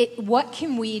 What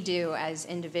can we do as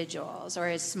individuals or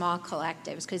as small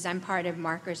collectives? Because I'm part of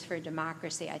Markers for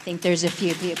Democracy. I think there's a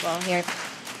few people here.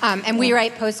 And we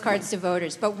write postcards to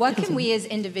voters. But what can we as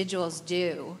individuals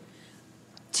do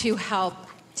to help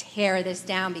tear this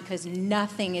down? Because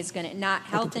nothing is going to, not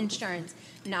health insurance,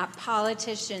 not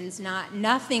politicians,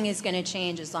 nothing is going to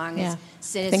change as long as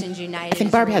Citizens United. I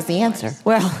think Barb has the answer.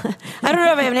 Well, I don't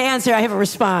know if I have an answer. I have a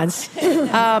response.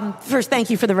 First,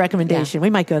 thank you for the recommendation. Yeah. We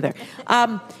might go there.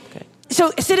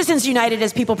 So Citizens United,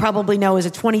 as people probably know, is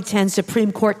a 2010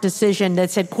 Supreme Court decision that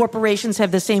said corporations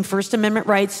have the same First Amendment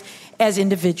rights as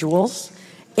individuals,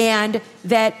 and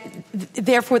that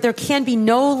therefore there can be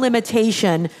no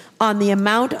limitation on the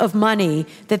amount of money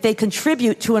that they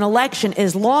contribute to an election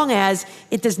as long as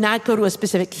it does not go to a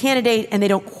specific candidate and they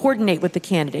don't coordinate with the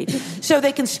candidate. So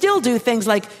they can still do things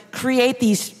like create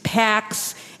these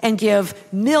PACs and give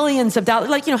millions of dollars.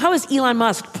 Like, how is Elon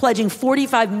Musk pledging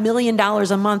 $45 million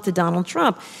a month to Donald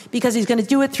Trump? Because he's going to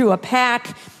do it through a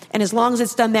PAC. And as long as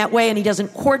it's done that way and he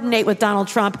doesn't coordinate with Donald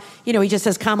Trump, he just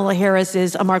says Kamala Harris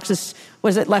is a Marxist,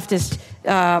 leftist,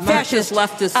 fascist. Marxist,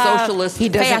 leftist, socialist, he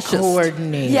doesn't fascist.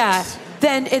 coordinate. Yeah.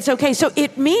 then it's okay. So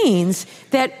it means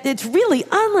that it's really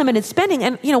unlimited spending.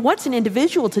 And, what's an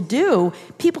individual to do?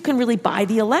 People can really buy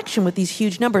the election with these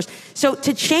huge numbers. So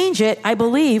to change it, I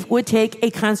believe, would take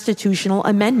a constitutional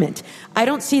amendment. I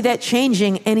don't see that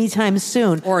changing anytime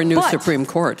soon. Or a new Supreme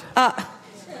Court.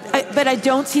 But I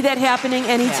don't see that happening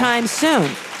anytime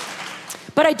soon.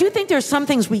 But I do think there's some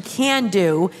things we can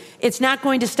do. It's not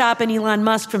going to stop an Elon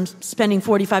Musk from spending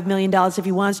 $45 million if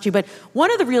he wants to. But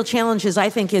one of the real challenges, I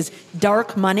think, is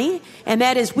dark money. And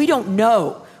that is we don't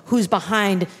know who's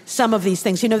behind some of these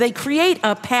things. They create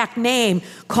a PAC name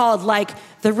called,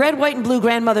 the Red, White, and Blue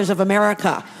Grandmothers of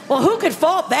America. Well, who could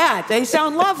fault that? They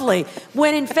sound lovely.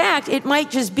 When, in fact, it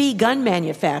might just be gun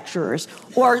manufacturers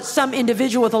or some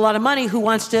individual with a lot of money who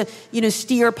wants to,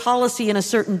 steer policy in a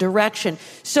certain direction.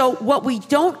 So what we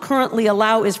don't currently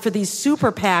allow is for these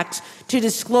super PACs to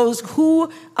disclose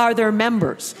who are their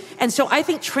members. And so I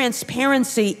think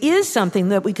transparency is something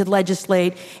that we could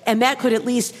legislate, and that could at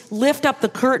least lift up the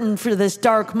curtain for this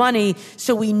dark money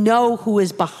so we know who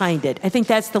is behind it. I think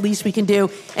that's the least we can do.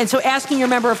 And so asking your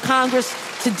member of Congress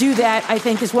to do that, I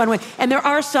think, is one way. And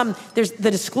there's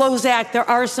the Disclose Act, there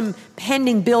are some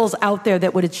pending bills out there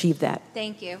that would achieve that.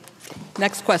 Thank you.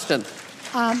 Next question.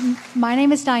 My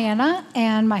name is Diana,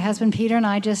 and my husband Peter and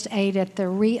I just ate at the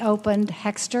reopened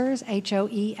Hexter's,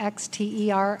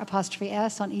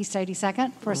 HOEXTER''S on East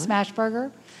 82nd for a smash burger.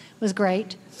 It was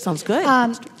great. Sounds good.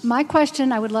 My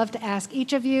question I would love to ask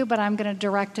each of you, but I'm going to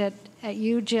direct it at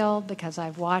you, Jill, because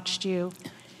I've watched you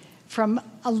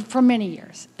for many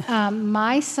years.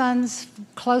 My son's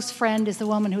close friend is the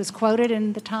woman who was quoted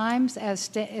in the Times as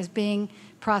being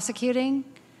prosecuting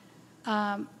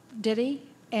Diddy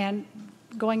and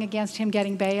going against him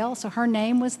getting bail. So her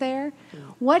name was there.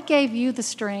 What gave you the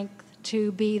strength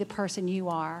to be the person you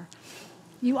are?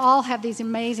 You all have these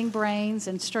amazing brains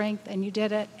and strength, and you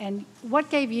did it. And what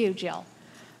gave you, Jill?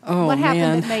 Oh, what happened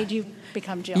man. that made you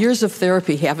become Jill? Years of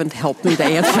therapy haven't helped me to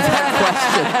answer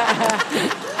that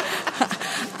question.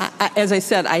 As I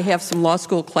said, I have some law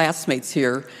school classmates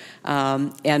here,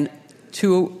 and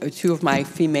two of my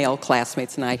female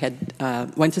classmates and I had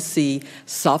went to see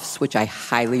Suffs, which I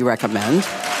highly recommend,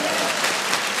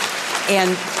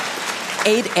 and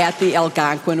ate at the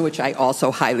Algonquin, which I also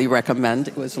highly recommend.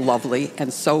 It was lovely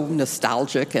and so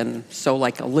nostalgic and so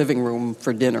like a living room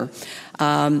for dinner.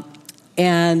 And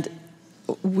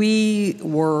we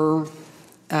were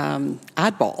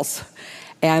oddballs.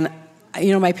 And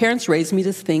my parents raised me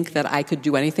to think that I could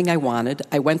do anything I wanted.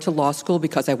 I went to law school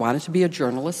because I wanted to be a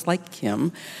journalist like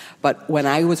Kim. But when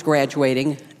I was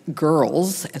graduating,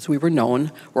 girls, as we were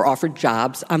known, were offered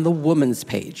jobs on the woman's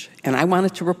page. And I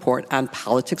wanted to report on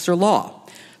politics or law.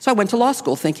 So I went to law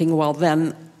school thinking, well,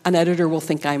 then an editor will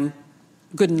think I'm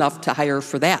good enough to hire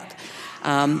for that.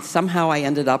 Somehow I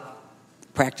ended up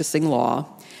practicing law.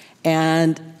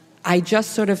 And I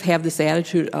just sort of have this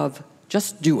attitude of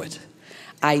just do it.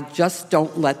 I just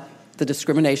don't let the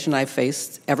discrimination I've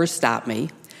faced ever stop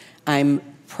me. I'm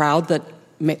proud that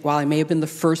while I may have been the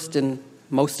first in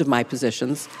most of my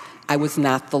positions, I was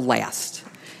not the last.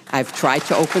 I've tried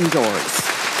to open doors.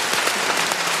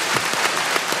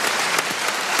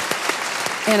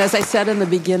 And as I said in the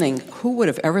beginning, who would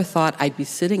have ever thought I'd be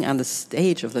sitting on the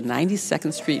stage of the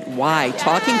 92nd Street Y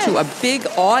talking to a big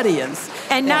audience.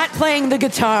 And not playing the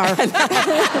guitar.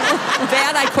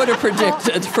 That I could have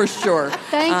predicted, for sure.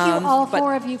 Thank you, all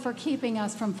four of you, for keeping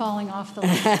us from falling off the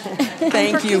list.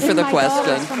 Thank you for the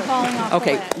question. From falling off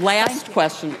okay, the list. last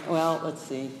question. Well, let's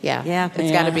see. Yeah.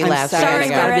 It's got to be last. I'm sorry,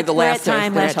 it's got to be the last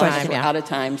time. Last question. We're out of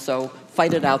time, so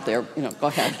fight it out there. Go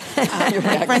ahead.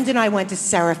 My friend and I went to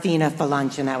Serafina for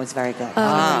lunch, and that was very good. Oh,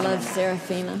 I love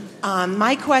Serafina.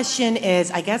 My question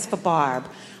is, I guess for Barb,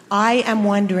 I am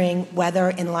wondering whether,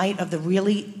 in light of the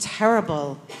really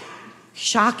terrible,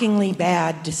 shockingly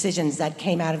bad decisions that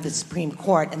came out of the Supreme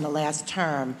Court in the last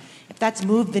term, if that's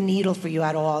moved the needle for you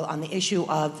at all on the issue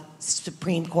of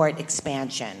Supreme Court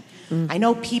expansion. I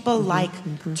know people like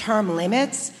term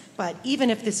limits, but even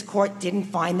if this court didn't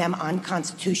find them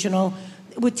unconstitutional,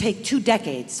 it would take 2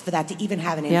 decades for that to even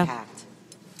have an impact.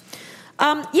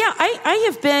 I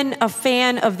have been a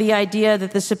fan of the idea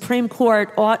that the Supreme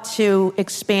Court ought to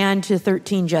expand to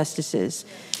 13 justices.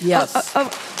 Yes. 9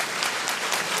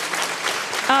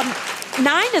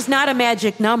 is not a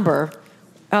magic number.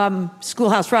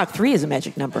 Schoolhouse Rock, 3 is a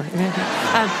magic number.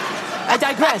 I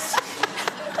digress.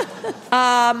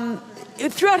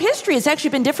 Throughout history, it's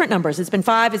actually been different numbers. It's been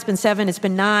 5, it's been 7, it's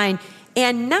been 9.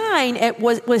 And 9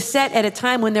 was set at a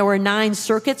time when there were 9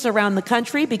 circuits around the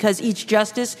country because each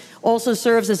justice also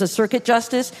serves as a circuit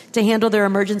justice to handle their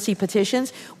emergency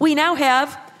petitions. We now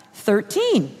have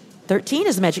 13. 13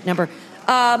 is the magic number.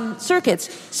 circuits.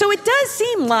 So it does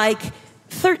seem like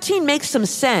 13 makes some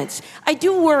sense. I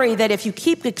do worry that if you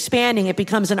keep expanding, it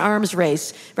becomes an arms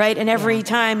race, right? And every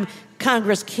time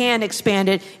Congress can expand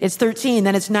it, it's 13,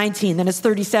 then it's 19, then it's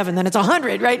 37, then it's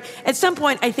 100, right? At some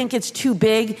point, I think it's too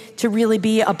big to really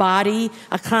be a body,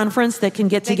 a conference that can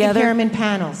get together. They can hear them in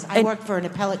panels. I worked for an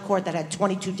appellate court that had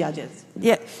 22 judges.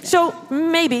 Yeah, so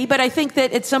maybe, but I think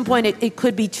that at some point it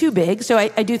could be too big. So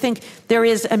I do think there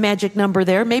is a magic number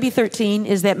there. Maybe 13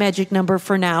 is that magic number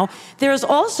for now. There's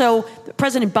also,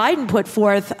 President Biden put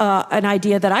forth an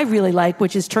idea that I really like,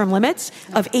 which is term limits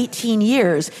of 18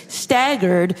 years,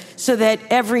 staggered, so that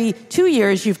every 2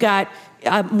 years you've got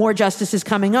more justices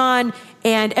coming on,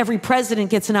 and every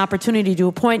president gets an opportunity to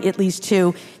appoint at least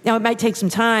 2. Now, it might take some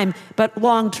time, but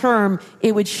long term,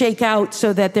 it would shake out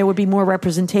so that there would be more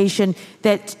representation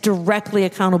that's directly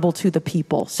accountable to the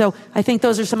people. So I think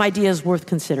those are some ideas worth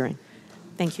considering.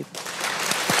 Thank you.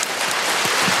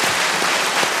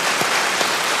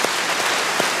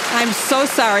 I'm so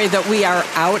sorry that we are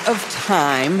out of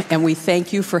time, and we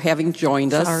thank you for having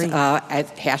joined us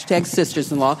at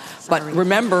 #Sisters-in-Law. But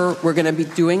remember, we're going to be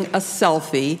doing a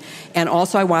selfie, and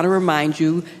also I want to remind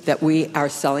you that we are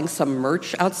selling some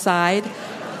merch outside.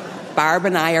 Barb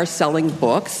and I are selling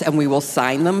books, and we will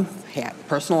sign them,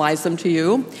 personalize them to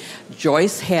you.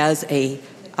 Joyce has a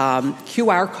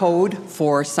QR code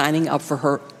for signing up for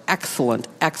her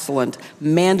excellent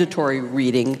mandatory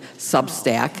reading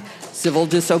Substack, Civil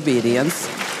Disobedience.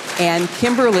 And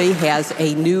Kimberly has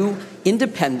a new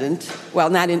independent,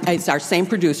 it's our same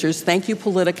producers. Thank you,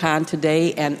 Politicon,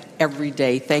 today and every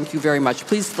day. Thank you very much.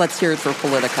 Please, let's hear it for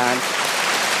Politicon.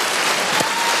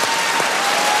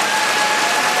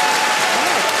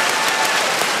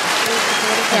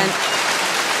 And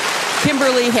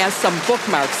Kimberly has some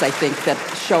bookmarks, I think, that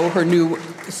show her new.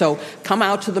 So come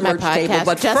out to the merch table.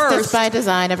 But Justice by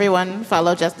Design. Everyone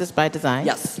follow Justice by Design.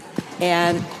 Yes.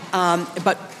 And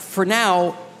but for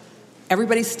now,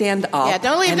 everybody stand up. Yeah,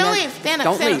 don't leave. Stand up.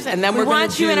 Don't leave. And then we're going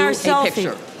to do a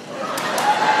picture.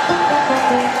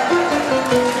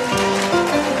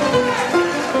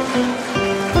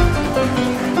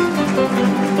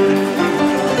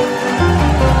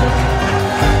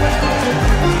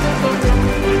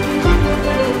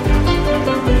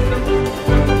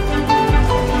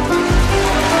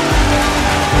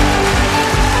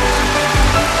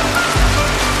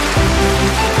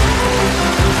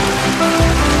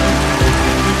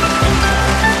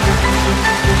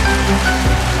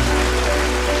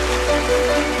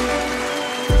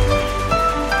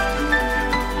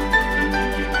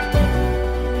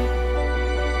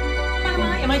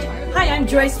 I'm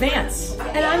Joyce Vance.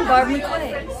 And I'm Barb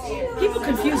McClay. People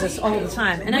confuse us all the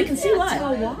time, and I can see why.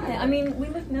 Why? I mean, we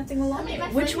look nothing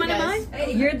alike. Which one am I?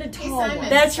 You're the tall one.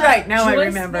 That's right. Now I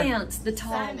remember. Joyce Vance, the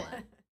tall one.